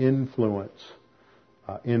to influence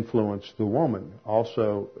the woman.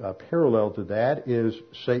 Also, parallel to that is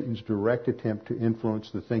Satan's direct attempt to influence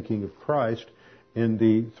the thinking of Christ in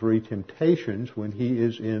the three temptations when he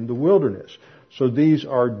is in the wilderness. So these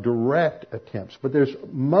are direct attempts, but there's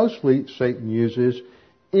mostly Satan uses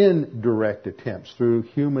indirect attempts through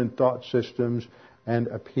human thought systems and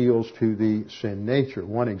appeals to the sin nature.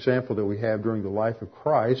 One example that we have during the life of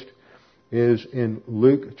Christ is in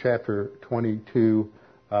Luke chapter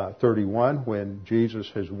 22:31, when Jesus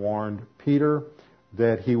has warned Peter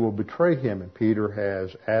that he will betray him, and Peter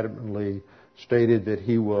has adamantly stated that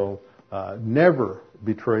he will never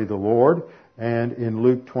betray the Lord. And in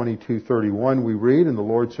Luke 22:31 we read, and the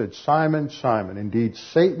Lord said, Simon, Simon, indeed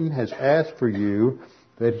Satan has asked for you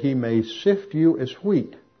that he may sift you as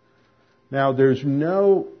wheat. Now, there's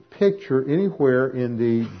no picture anywhere in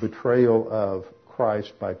the betrayal of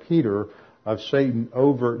Christ by Peter of Satan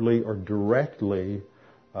overtly or directly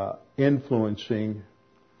influencing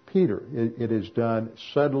Peter. It is done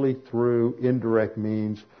subtly through indirect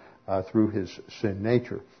means through his sin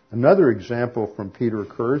nature. Another example from Peter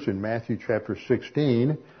occurs in Matthew chapter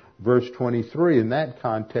 16, verse 23. In that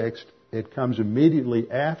context, it comes immediately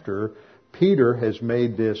after Peter has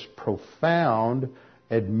made this profound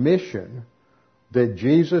admission that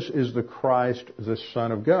Jesus is the Christ, the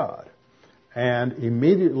Son of God. And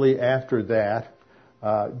immediately after that,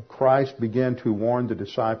 Christ began to warn the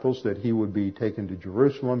disciples that he would be taken to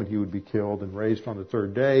Jerusalem and he would be killed and raised on the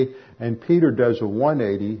third day. And Peter does a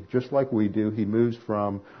 180, just like we do. He moves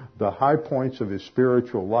from the high points of his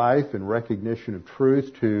spiritual life and recognition of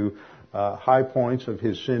truth to high points of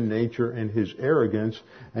his sin nature and his arrogance,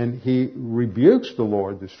 and he rebukes the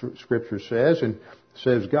Lord, the Scripture says, and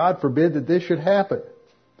says, God forbid that this should happen.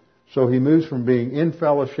 So he moves from being in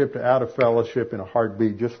fellowship to out of fellowship in a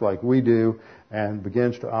heartbeat, just like we do, and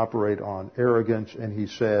begins to operate on arrogance. And he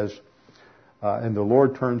says, and the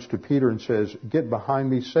Lord turns to Peter and says, get behind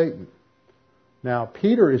me, Satan. Now,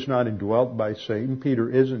 Peter is not indwelt by Satan. Peter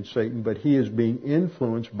isn't Satan, but he is being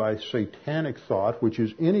influenced by satanic thought, which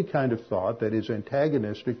is any kind of thought that is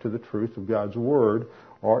antagonistic to the truth of God's Word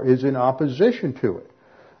or is in opposition to it.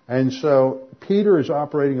 And so Peter is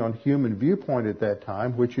operating on human viewpoint at that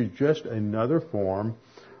time, which is just another form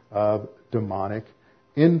of demonic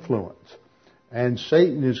influence. And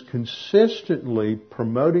Satan is consistently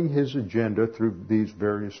promoting his agenda through these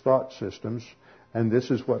various thought systems. And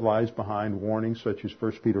this is what lies behind warnings such as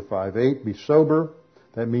 1 Peter 5:8. Be sober.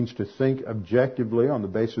 That means to think objectively on the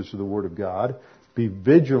basis of the Word of God. Be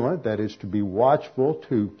vigilant. That is to be watchful,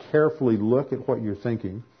 to carefully look at what you're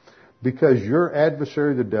thinking. Because your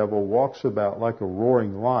adversary, the devil, walks about like a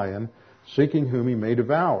roaring lion, seeking whom he may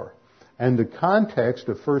devour. And the context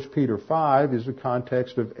of 1 Peter 5 is the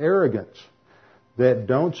context of arrogance. That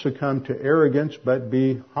don't succumb to arrogance, but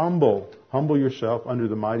be humble. Humble yourself under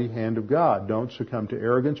the mighty hand of God. Don't succumb to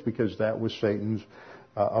arrogance, because that was Satan's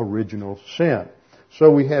original sin.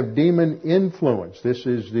 So we have demon influence. This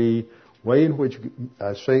is the way in which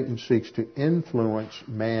Satan seeks to influence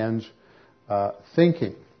man's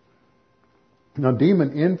thinking. Now,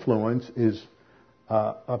 demon influence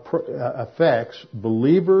affects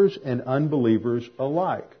believers and unbelievers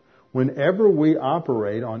alike. Whenever we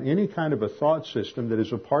operate on any kind of a thought system that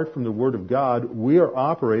is apart from the Word of God, we are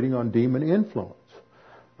operating on demon influence.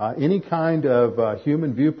 Any kind of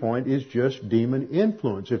human viewpoint is just demon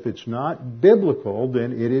influence. If it's not biblical,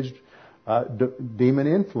 then it is demon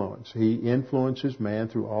influence. He influences man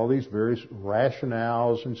through all these various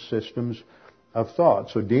rationales and systems of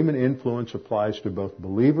thought. So demon influence applies to both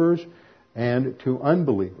believers and to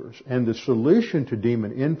unbelievers. And the solution to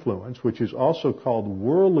demon influence, which is also called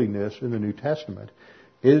worldliness in the New Testament,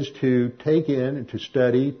 is to take in and to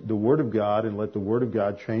study the Word of God and let the Word of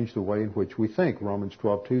God change the way in which we think. Romans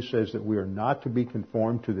 12:2 says that we are not to be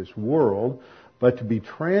conformed to this world, but to be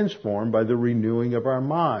transformed by the renewing of our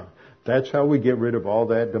mind. That's how we get rid of all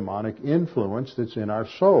that demonic influence that's in our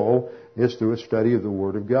soul, is through a study of the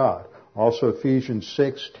Word of God. Also, Ephesians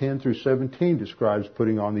 6:10 through 17 describes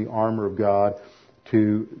putting on the armor of God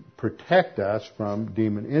to protect us from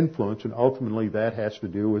demon influence, and ultimately that has to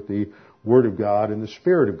do with the Word of God and the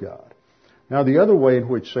Spirit of God. Now, the other way in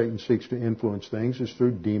which Satan seeks to influence things is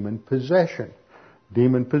through demon possession.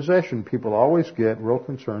 Demon possession. People always get real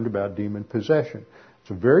concerned about demon possession.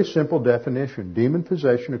 It's a very simple definition. Demon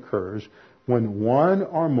possession occurs when one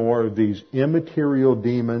or more of these immaterial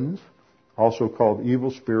demons, also called evil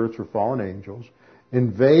spirits or fallen angels,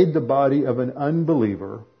 invade the body of an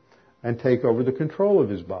unbeliever and take over the control of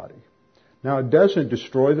his body. Now, it doesn't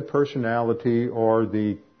destroy the personality or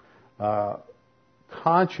the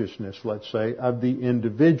consciousness, let's say, of the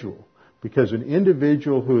individual, because an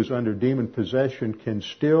individual who is under demon possession can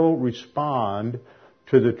still respond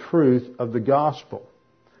to the truth of the gospel.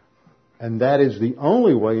 And that is the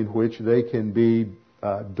only way in which they can be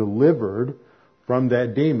delivered from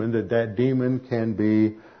that demon, that demon can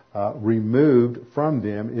be removed from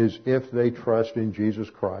them, is if they trust in Jesus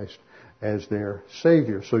Christ as their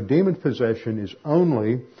Savior. So demon possession is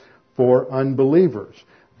only for unbelievers.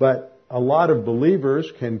 But a lot of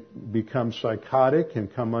believers can become psychotic, can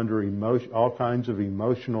come under all kinds of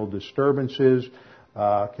emotional disturbances,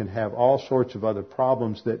 can have all sorts of other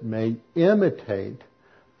problems that may imitate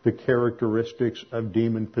the characteristics of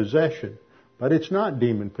demon possession. But it's not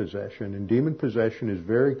demon possession, and demon possession is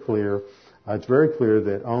very clear. It's very clear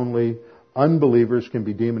that only unbelievers can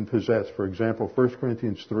be demon possessed. For example, 1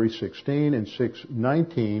 Corinthians 3:16 and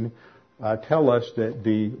 6:19 tell us that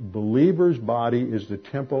the believer's body is the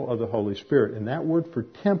temple of the Holy Spirit. And that word for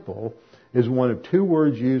temple is one of two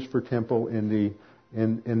words used for temple in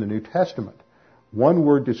the New Testament. One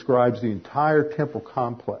word describes the entire temple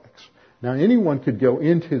complex. Now, anyone could go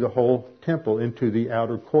into the whole temple, into the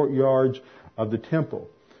outer courtyards of the temple.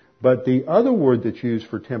 But the other word that's used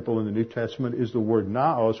for temple in the New Testament is the word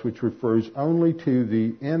naos, which refers only to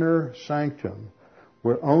the inner sanctum,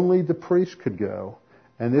 where only the priest could go.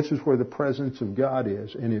 And this is where the presence of God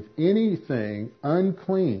is. And if anything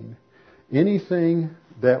unclean, anything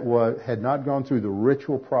that had not gone through the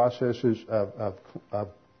ritual processes of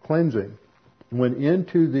cleansing, went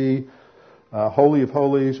into the Holy of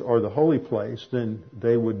Holies or the holy place, then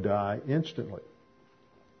they would die instantly.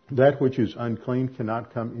 That which is unclean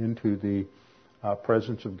cannot come into the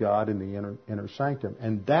presence of God in the inner sanctum.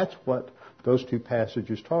 And that's what those two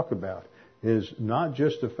passages talk about, is not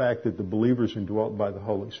just the fact that the believer is indwelt by the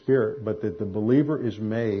Holy Spirit, but that the believer is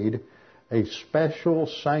made a special,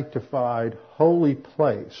 sanctified, holy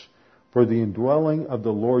place for the indwelling of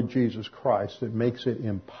the Lord Jesus Christ that makes it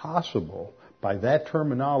impossible, by that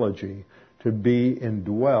terminology, to be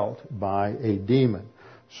indwelt by a demon.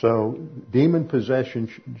 So demon possession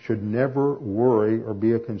should never worry or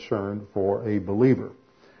be a concern for a believer.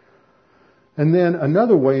 And then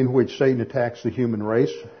another way in which Satan attacks the human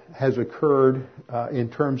race has occurred in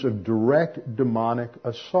terms of direct demonic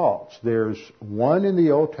assaults. There's one in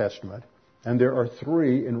the Old Testament, and there are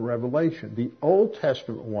three in Revelation. The Old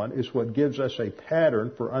Testament one is what gives us a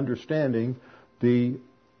pattern for understanding the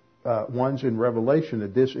ones in Revelation,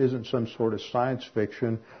 that this isn't some sort of science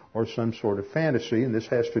fiction or some sort of fantasy, and this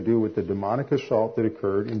has to do with the demonic assault that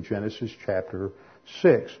occurred in Genesis chapter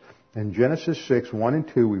 6. In Genesis 6, 1 and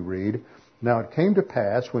 2 we read, "Now it came to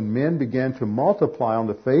pass, when men began to multiply on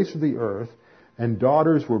the face of the earth, and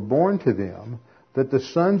daughters were born to them, that the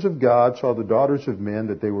sons of God saw the daughters of men,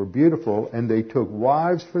 that they were beautiful, and they took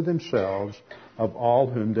wives for themselves of all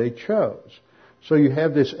whom they chose." So you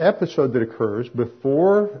have this episode that occurs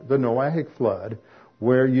before the Noahic flood,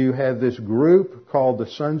 where you have this group called the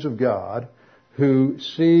sons of God who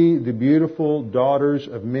see the beautiful daughters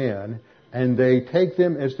of men, and they take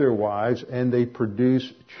them as their wives, and they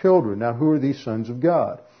produce children. Now, who are these sons of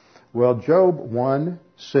God? Well, Job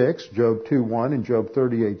 1:6, Job 2:1, and Job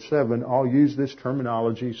 38:7 all use this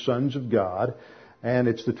terminology, sons of God, and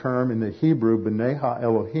it's the term in the Hebrew, B'nai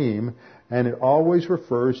Ha-Elohim, and it always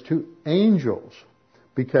refers to angels,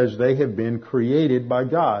 because they have been created by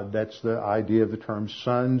God. That's the idea of the term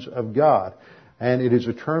sons of God. And it is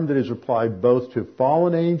a term that is applied both to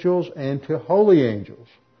fallen angels and to holy angels,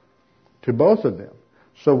 to both of them.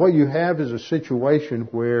 So what you have is a situation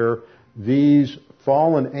where these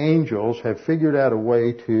fallen angels have figured out a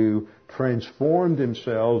way to transform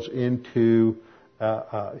themselves into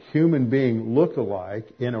a human being look-alike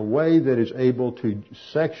in a way that is able to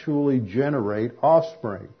sexually generate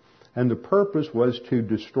offspring. And the purpose was to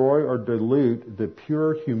destroy or dilute the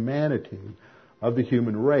pure humanity of the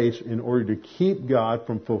human race in order to keep God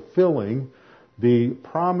from fulfilling the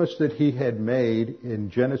promise that He had made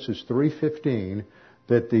in Genesis 3:15,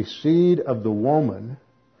 that the seed of the woman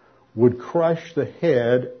would crush the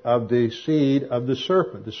head of the seed of the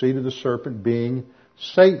serpent being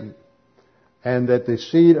Satan, and that the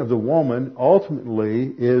seed of the woman ultimately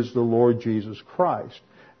is the Lord Jesus Christ.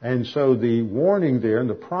 And so the warning there and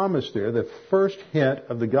the promise there, the first hint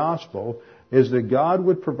of the gospel, is that God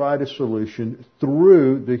would provide a solution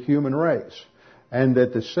through the human race, and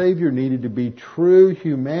that the Savior needed to be true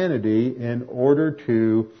humanity in order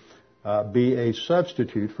to be a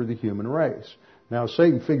substitute for the human race. Now,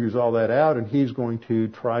 Satan figures all that out, and he's going to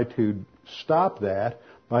try to stop that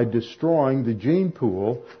by destroying the gene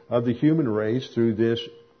pool of the human race through this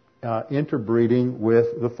interbreeding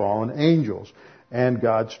with the fallen angels. And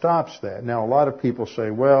God stops that. Now, a lot of people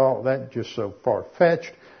say, well, that's just so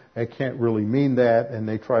far-fetched. It can't really mean that. And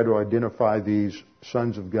they try to identify these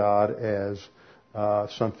sons of God as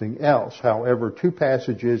something else. However, two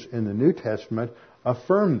passages in the New Testament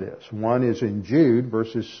affirm this. One is in Jude,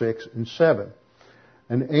 verses 6 and 7.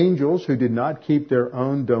 "And angels who did not keep their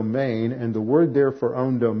own domain," and the word there for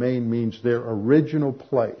own domain means their original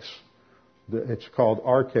place. It's called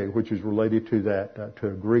arche, which is related to that, to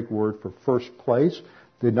a Greek word for first place.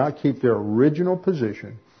 Did not keep their original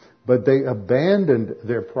position, but they abandoned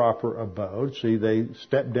their proper abode. See, they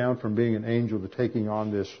stepped down from being an angel to taking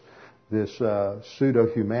on this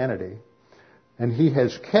pseudo-humanity. "And He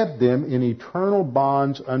has kept them in eternal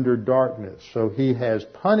bonds under darkness." So He has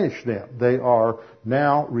punished them. They are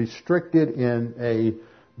now restricted in a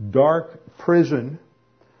dark prison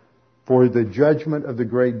for the judgment of the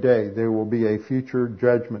great day. There will be a future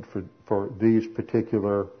judgment for these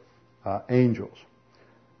particular angels.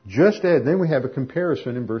 Then we have a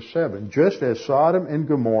comparison in verse 7. "Just as Sodom and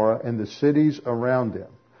Gomorrah and the cities around them."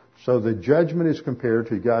 So the judgment is compared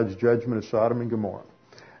to God's judgment of Sodom and Gomorrah.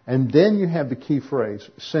 And then you have the key phrase,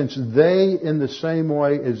 "since they in the same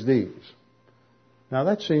way as these." Now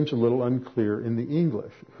that seems a little unclear in the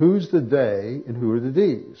English. Who's the they and who are the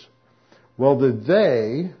these? Well, the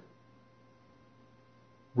they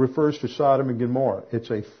refers to Sodom and Gomorrah. It's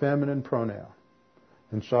a feminine pronoun.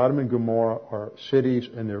 And Sodom and Gomorrah are cities,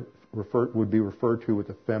 and they would be referred to with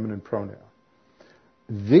a feminine pronoun.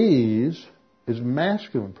 These is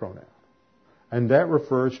masculine pronoun. And that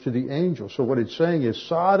refers to the angels. So what it's saying is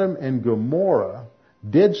Sodom and Gomorrah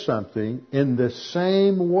did something in the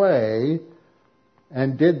same way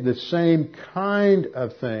and did the same kind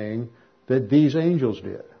of thing that these angels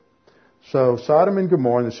did. So Sodom and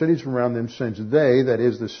Gomorrah and the cities around them, since they, that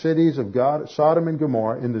is the cities of God, Sodom and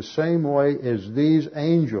Gomorrah, in the same way as these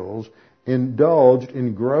angels, indulged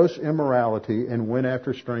in gross immorality and went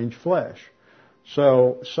after strange flesh.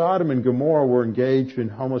 So Sodom and Gomorrah were engaged in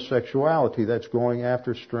homosexuality. That's going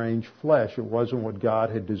after strange flesh. It wasn't what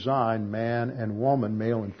God had designed, man and woman,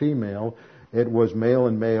 male and female. It was male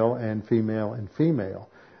and female and female.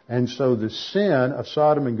 And so the sin of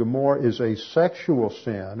Sodom and Gomorrah is a sexual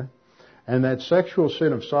sin. And that sexual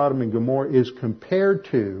sin of Sodom and Gomorrah is compared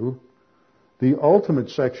to the ultimate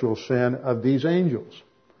sexual sin of these angels.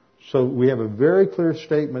 So we have a very clear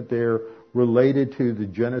statement there related to the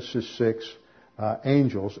Genesis 6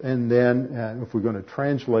 angels. And then if we're going to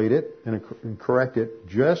translate it and correct it,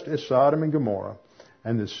 just as Sodom and Gomorrah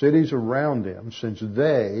and the cities around them, since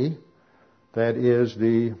they, that is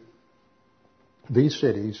these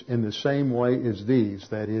cities, in the same way as these,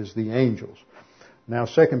 that is the angels. Now,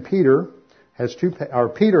 Peter has two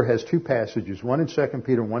passages, one in 2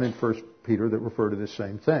 Peter and one in 1 Peter, that refer to the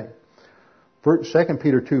same thing. 2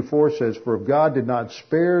 Peter 2:4 says, "For if God did not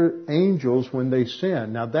spare angels when they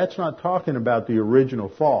sinned." Now, that's not talking about the original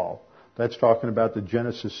fall. That's talking about the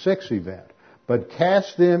Genesis 6 event. "But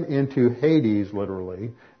cast them into Hades,"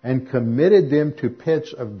 literally, "and committed them to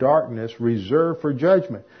pits of darkness reserved for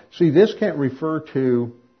judgment." See, this can't refer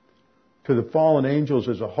to the fallen angels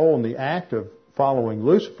as a whole in the act of following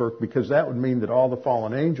Lucifer, because that would mean that all the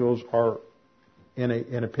fallen angels are in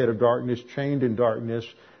a pit of darkness, chained in darkness,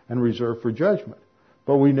 and reserved for judgment.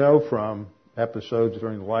 But we know from episodes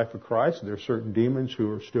during the life of Christ, there are certain demons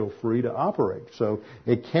who are still free to operate. So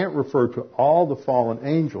it can't refer to all the fallen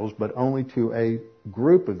angels, but only to a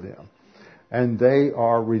group of them. And they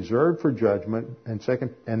are reserved for judgment. And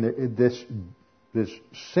this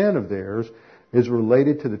sin of theirs is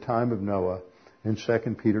related to the time of Noah in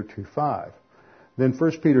 2 Peter 2:5. Then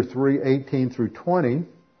 1 Peter 3:18 through 20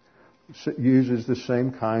 uses the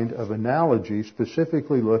same kind of analogy.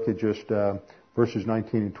 Specifically, look at just verses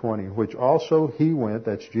 19 and 20, in which also he went,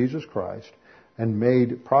 that's Jesus Christ, and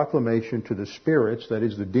made proclamation to the spirits, that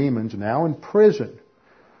is the demons, now in prison,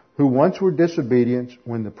 who once were disobedient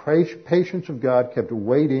when the patience of God kept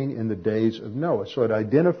waiting in the days of Noah. So it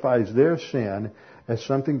identifies their sin as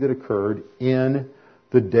something that occurred in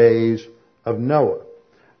the days of Noah.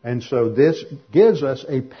 And so this gives us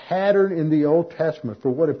a pattern in the Old Testament for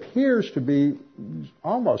what appears to be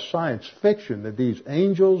almost science fiction, that these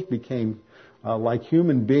angels became like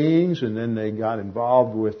human beings, and then they got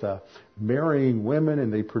involved with marrying women,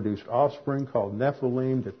 and they produced offspring called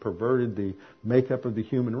Nephilim that perverted the makeup of the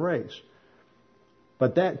human race.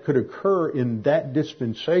 But that could occur in that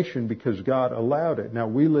dispensation because God allowed it. Now,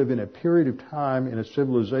 we live in a period of time in a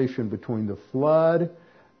civilization between the flood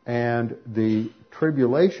and the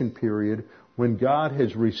tribulation period when God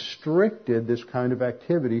has restricted this kind of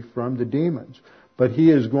activity from the demons. But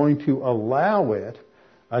He is going to allow it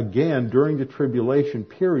again during the tribulation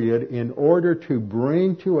period in order to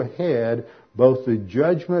bring to a head both the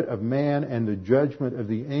judgment of man and the judgment of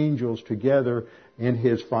the angels together in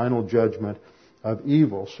His final judgment of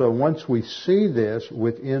evil. So once we see this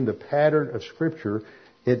within the pattern of Scripture,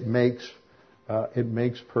 it makes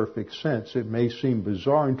perfect sense. It may seem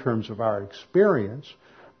bizarre in terms of our experience,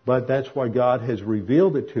 but that's why God has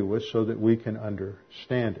revealed it to us so that we can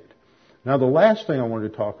understand it. Now, the last thing I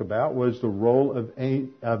wanted to talk about was the role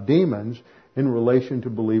of demons in relation to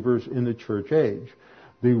believers in the church age.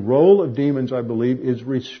 The role of demons, I believe, is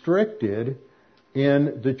restricted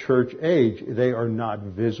in the church age. They are not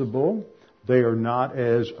visible. They are not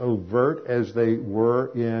as overt as they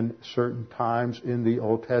were in certain times in the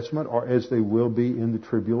Old Testament or as they will be in the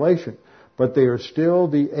tribulation. But they are still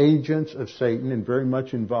the agents of Satan and very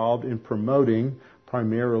much involved in promoting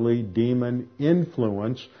primarily demon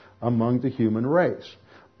influence among the human race.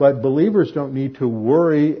 But believers don't need to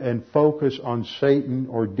worry and focus on Satan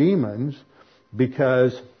or demons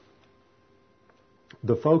because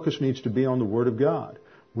the focus needs to be on the Word of God.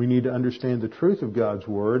 We need to understand the truth of God's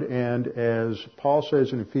Word, and as Paul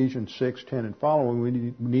says in Ephesians 6:10 and following,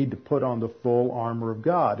 we need to put on the full armor of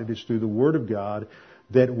God. It is through the Word of God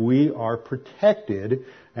that we are protected,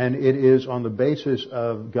 and it is on the basis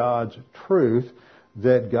of God's truth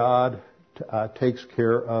that God takes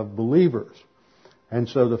care of believers. And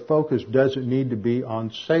so the focus doesn't need to be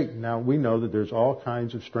on Satan. Now, we know that there's all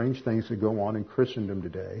kinds of strange things that go on in Christendom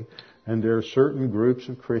today. And there are certain groups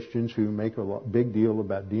of Christians who make a big deal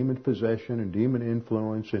about demon possession and demon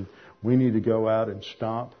influence, and we need to go out and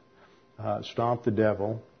stomp the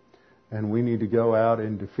devil, and we need to go out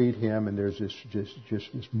and defeat him. And there's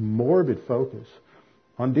this morbid focus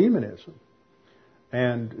on demonism.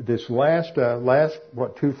 And this last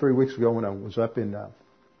 2-3 weeks ago when I was up in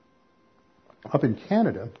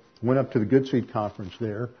Canada, went up to the Good Seed conference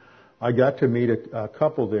there. I got to meet a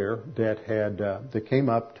couple there that came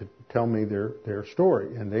up to tell me their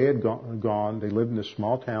story. And they had gone, they lived in this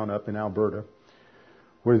small town up in Alberta,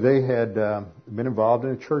 where they had been involved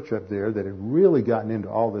in a church up there that had really gotten into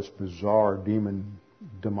all this bizarre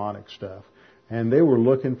demonic stuff. And they were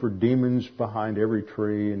looking for demons behind every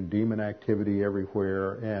tree and demon activity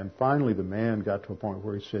everywhere. And finally the man got to a point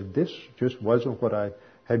where he said, this just wasn't what I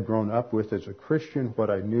had grown up with as a Christian, what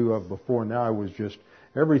I knew of before. Now I was just,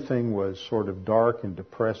 everything was sort of dark and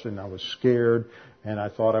depressing. I was scared, and I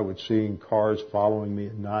thought I would see cars following me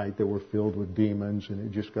at night that were filled with demons, and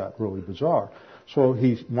it just got really bizarre. So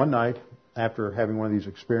one night, after having one of these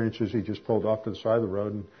experiences, he just pulled off to the side of the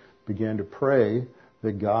road and began to pray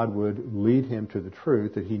that God would lead him to the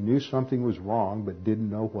truth, that he knew something was wrong but didn't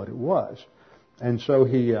know what it was. And so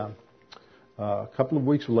a couple of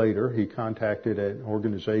weeks later, he contacted an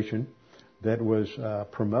organization that was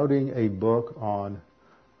promoting a book on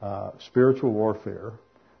spiritual warfare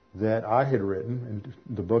that I had written, and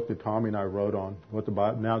the book that Tommy and I wrote on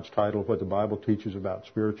now it's titled What the Bible Teaches About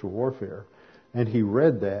Spiritual Warfare. And he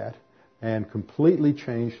read that and completely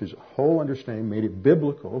changed his whole understanding, made it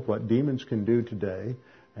biblical of what demons can do today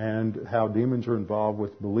and how demons are involved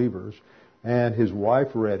with believers. And his wife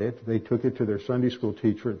read it. They took it to their Sunday school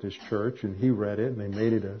teacher at this church, and he read it, and they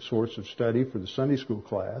made it a source of study for the Sunday school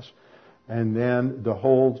class. And then the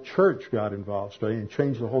whole church got involved studying and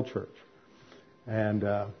changed the whole church. And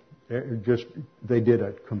they did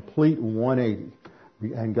a complete 180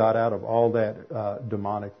 and got out of all that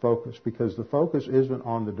demonic focus, because the focus isn't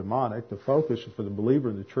on the demonic. The focus for the believer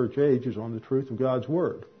in the church age is on the truth of God's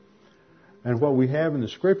Word. And what we have in the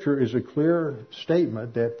Scripture is a clear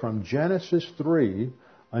statement that from Genesis 3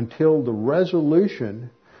 until the resolution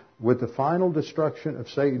with the final destruction of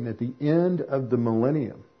Satan at the end of the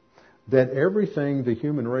millennium, that everything the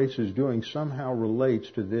human race is doing somehow relates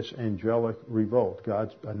to this angelic revolt.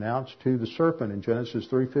 God announced to the serpent in Genesis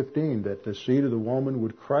 3:15 that the seed of the woman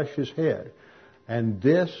would crush his head. And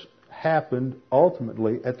this happened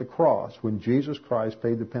ultimately at the cross when Jesus Christ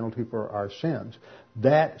paid the penalty for our sins.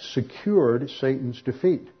 That secured Satan's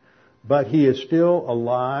defeat. But he is still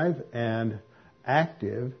alive and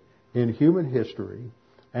active in human history.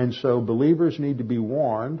 And so believers need to be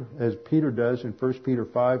warned, as Peter does in 1 Peter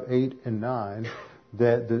 5, 8, and 9,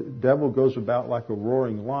 that the devil goes about like a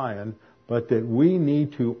roaring lion, but that we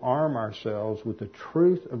need to arm ourselves with the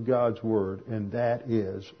truth of God's Word, and that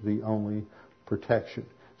is the only protection.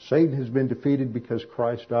 Satan has been defeated because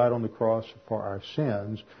Christ died on the cross for our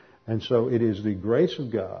sins, and so it is the grace of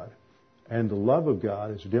God and the love of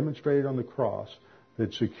God as demonstrated on the cross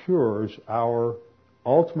that secures our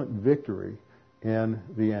ultimate victory in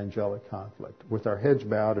the angelic conflict, with our heads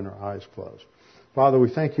bowed and our eyes closed. Father, we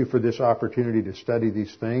thank you for this opportunity to study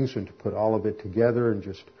these things and to put all of it together in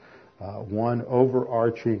just one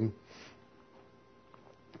overarching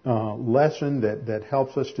lesson that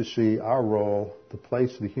helps us to see our role, the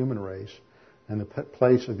place of the human race, and the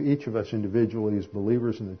place of each of us individually as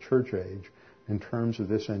believers in the church age in terms of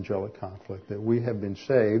this angelic conflict, that we have been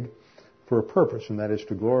saved for a purpose, and that is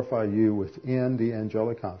to glorify you within the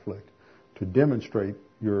angelic conflict, to demonstrate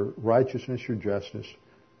your righteousness, your justice,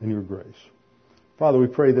 and your grace. Father, we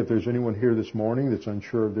pray that if there's anyone here this morning that's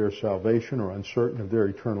unsure of their salvation or uncertain of their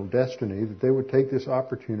eternal destiny, that they would take this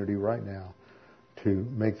opportunity right now to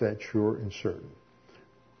make that sure and certain.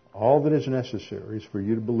 All that is necessary is for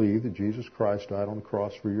you to believe that Jesus Christ died on the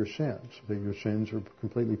cross for your sins, that your sins are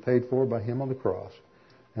completely paid for by Him on the cross.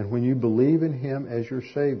 And when you believe in Him as your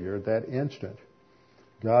Savior, that instant,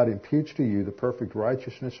 God imputes to you the perfect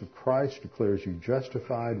righteousness of Christ, declares you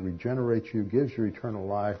justified, regenerates you, gives you eternal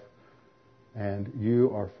life, and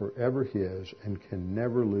you are forever His and can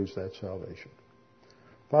never lose that salvation.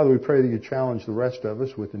 Father, we pray that you challenge the rest of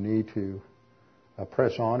us with the need to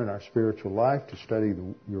press on in our spiritual life, to study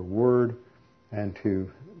your Word, and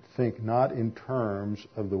to think not in terms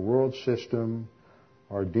of the world system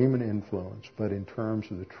or demon influence, but in terms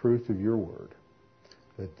of the truth of your Word.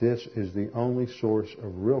 That this is the only source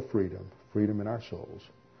of real freedom, freedom in our souls.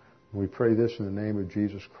 And we pray this in the name of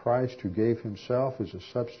Jesus Christ, who gave Himself as a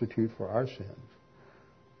substitute for our sins.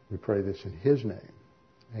 We pray this in His name.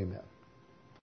 Amen.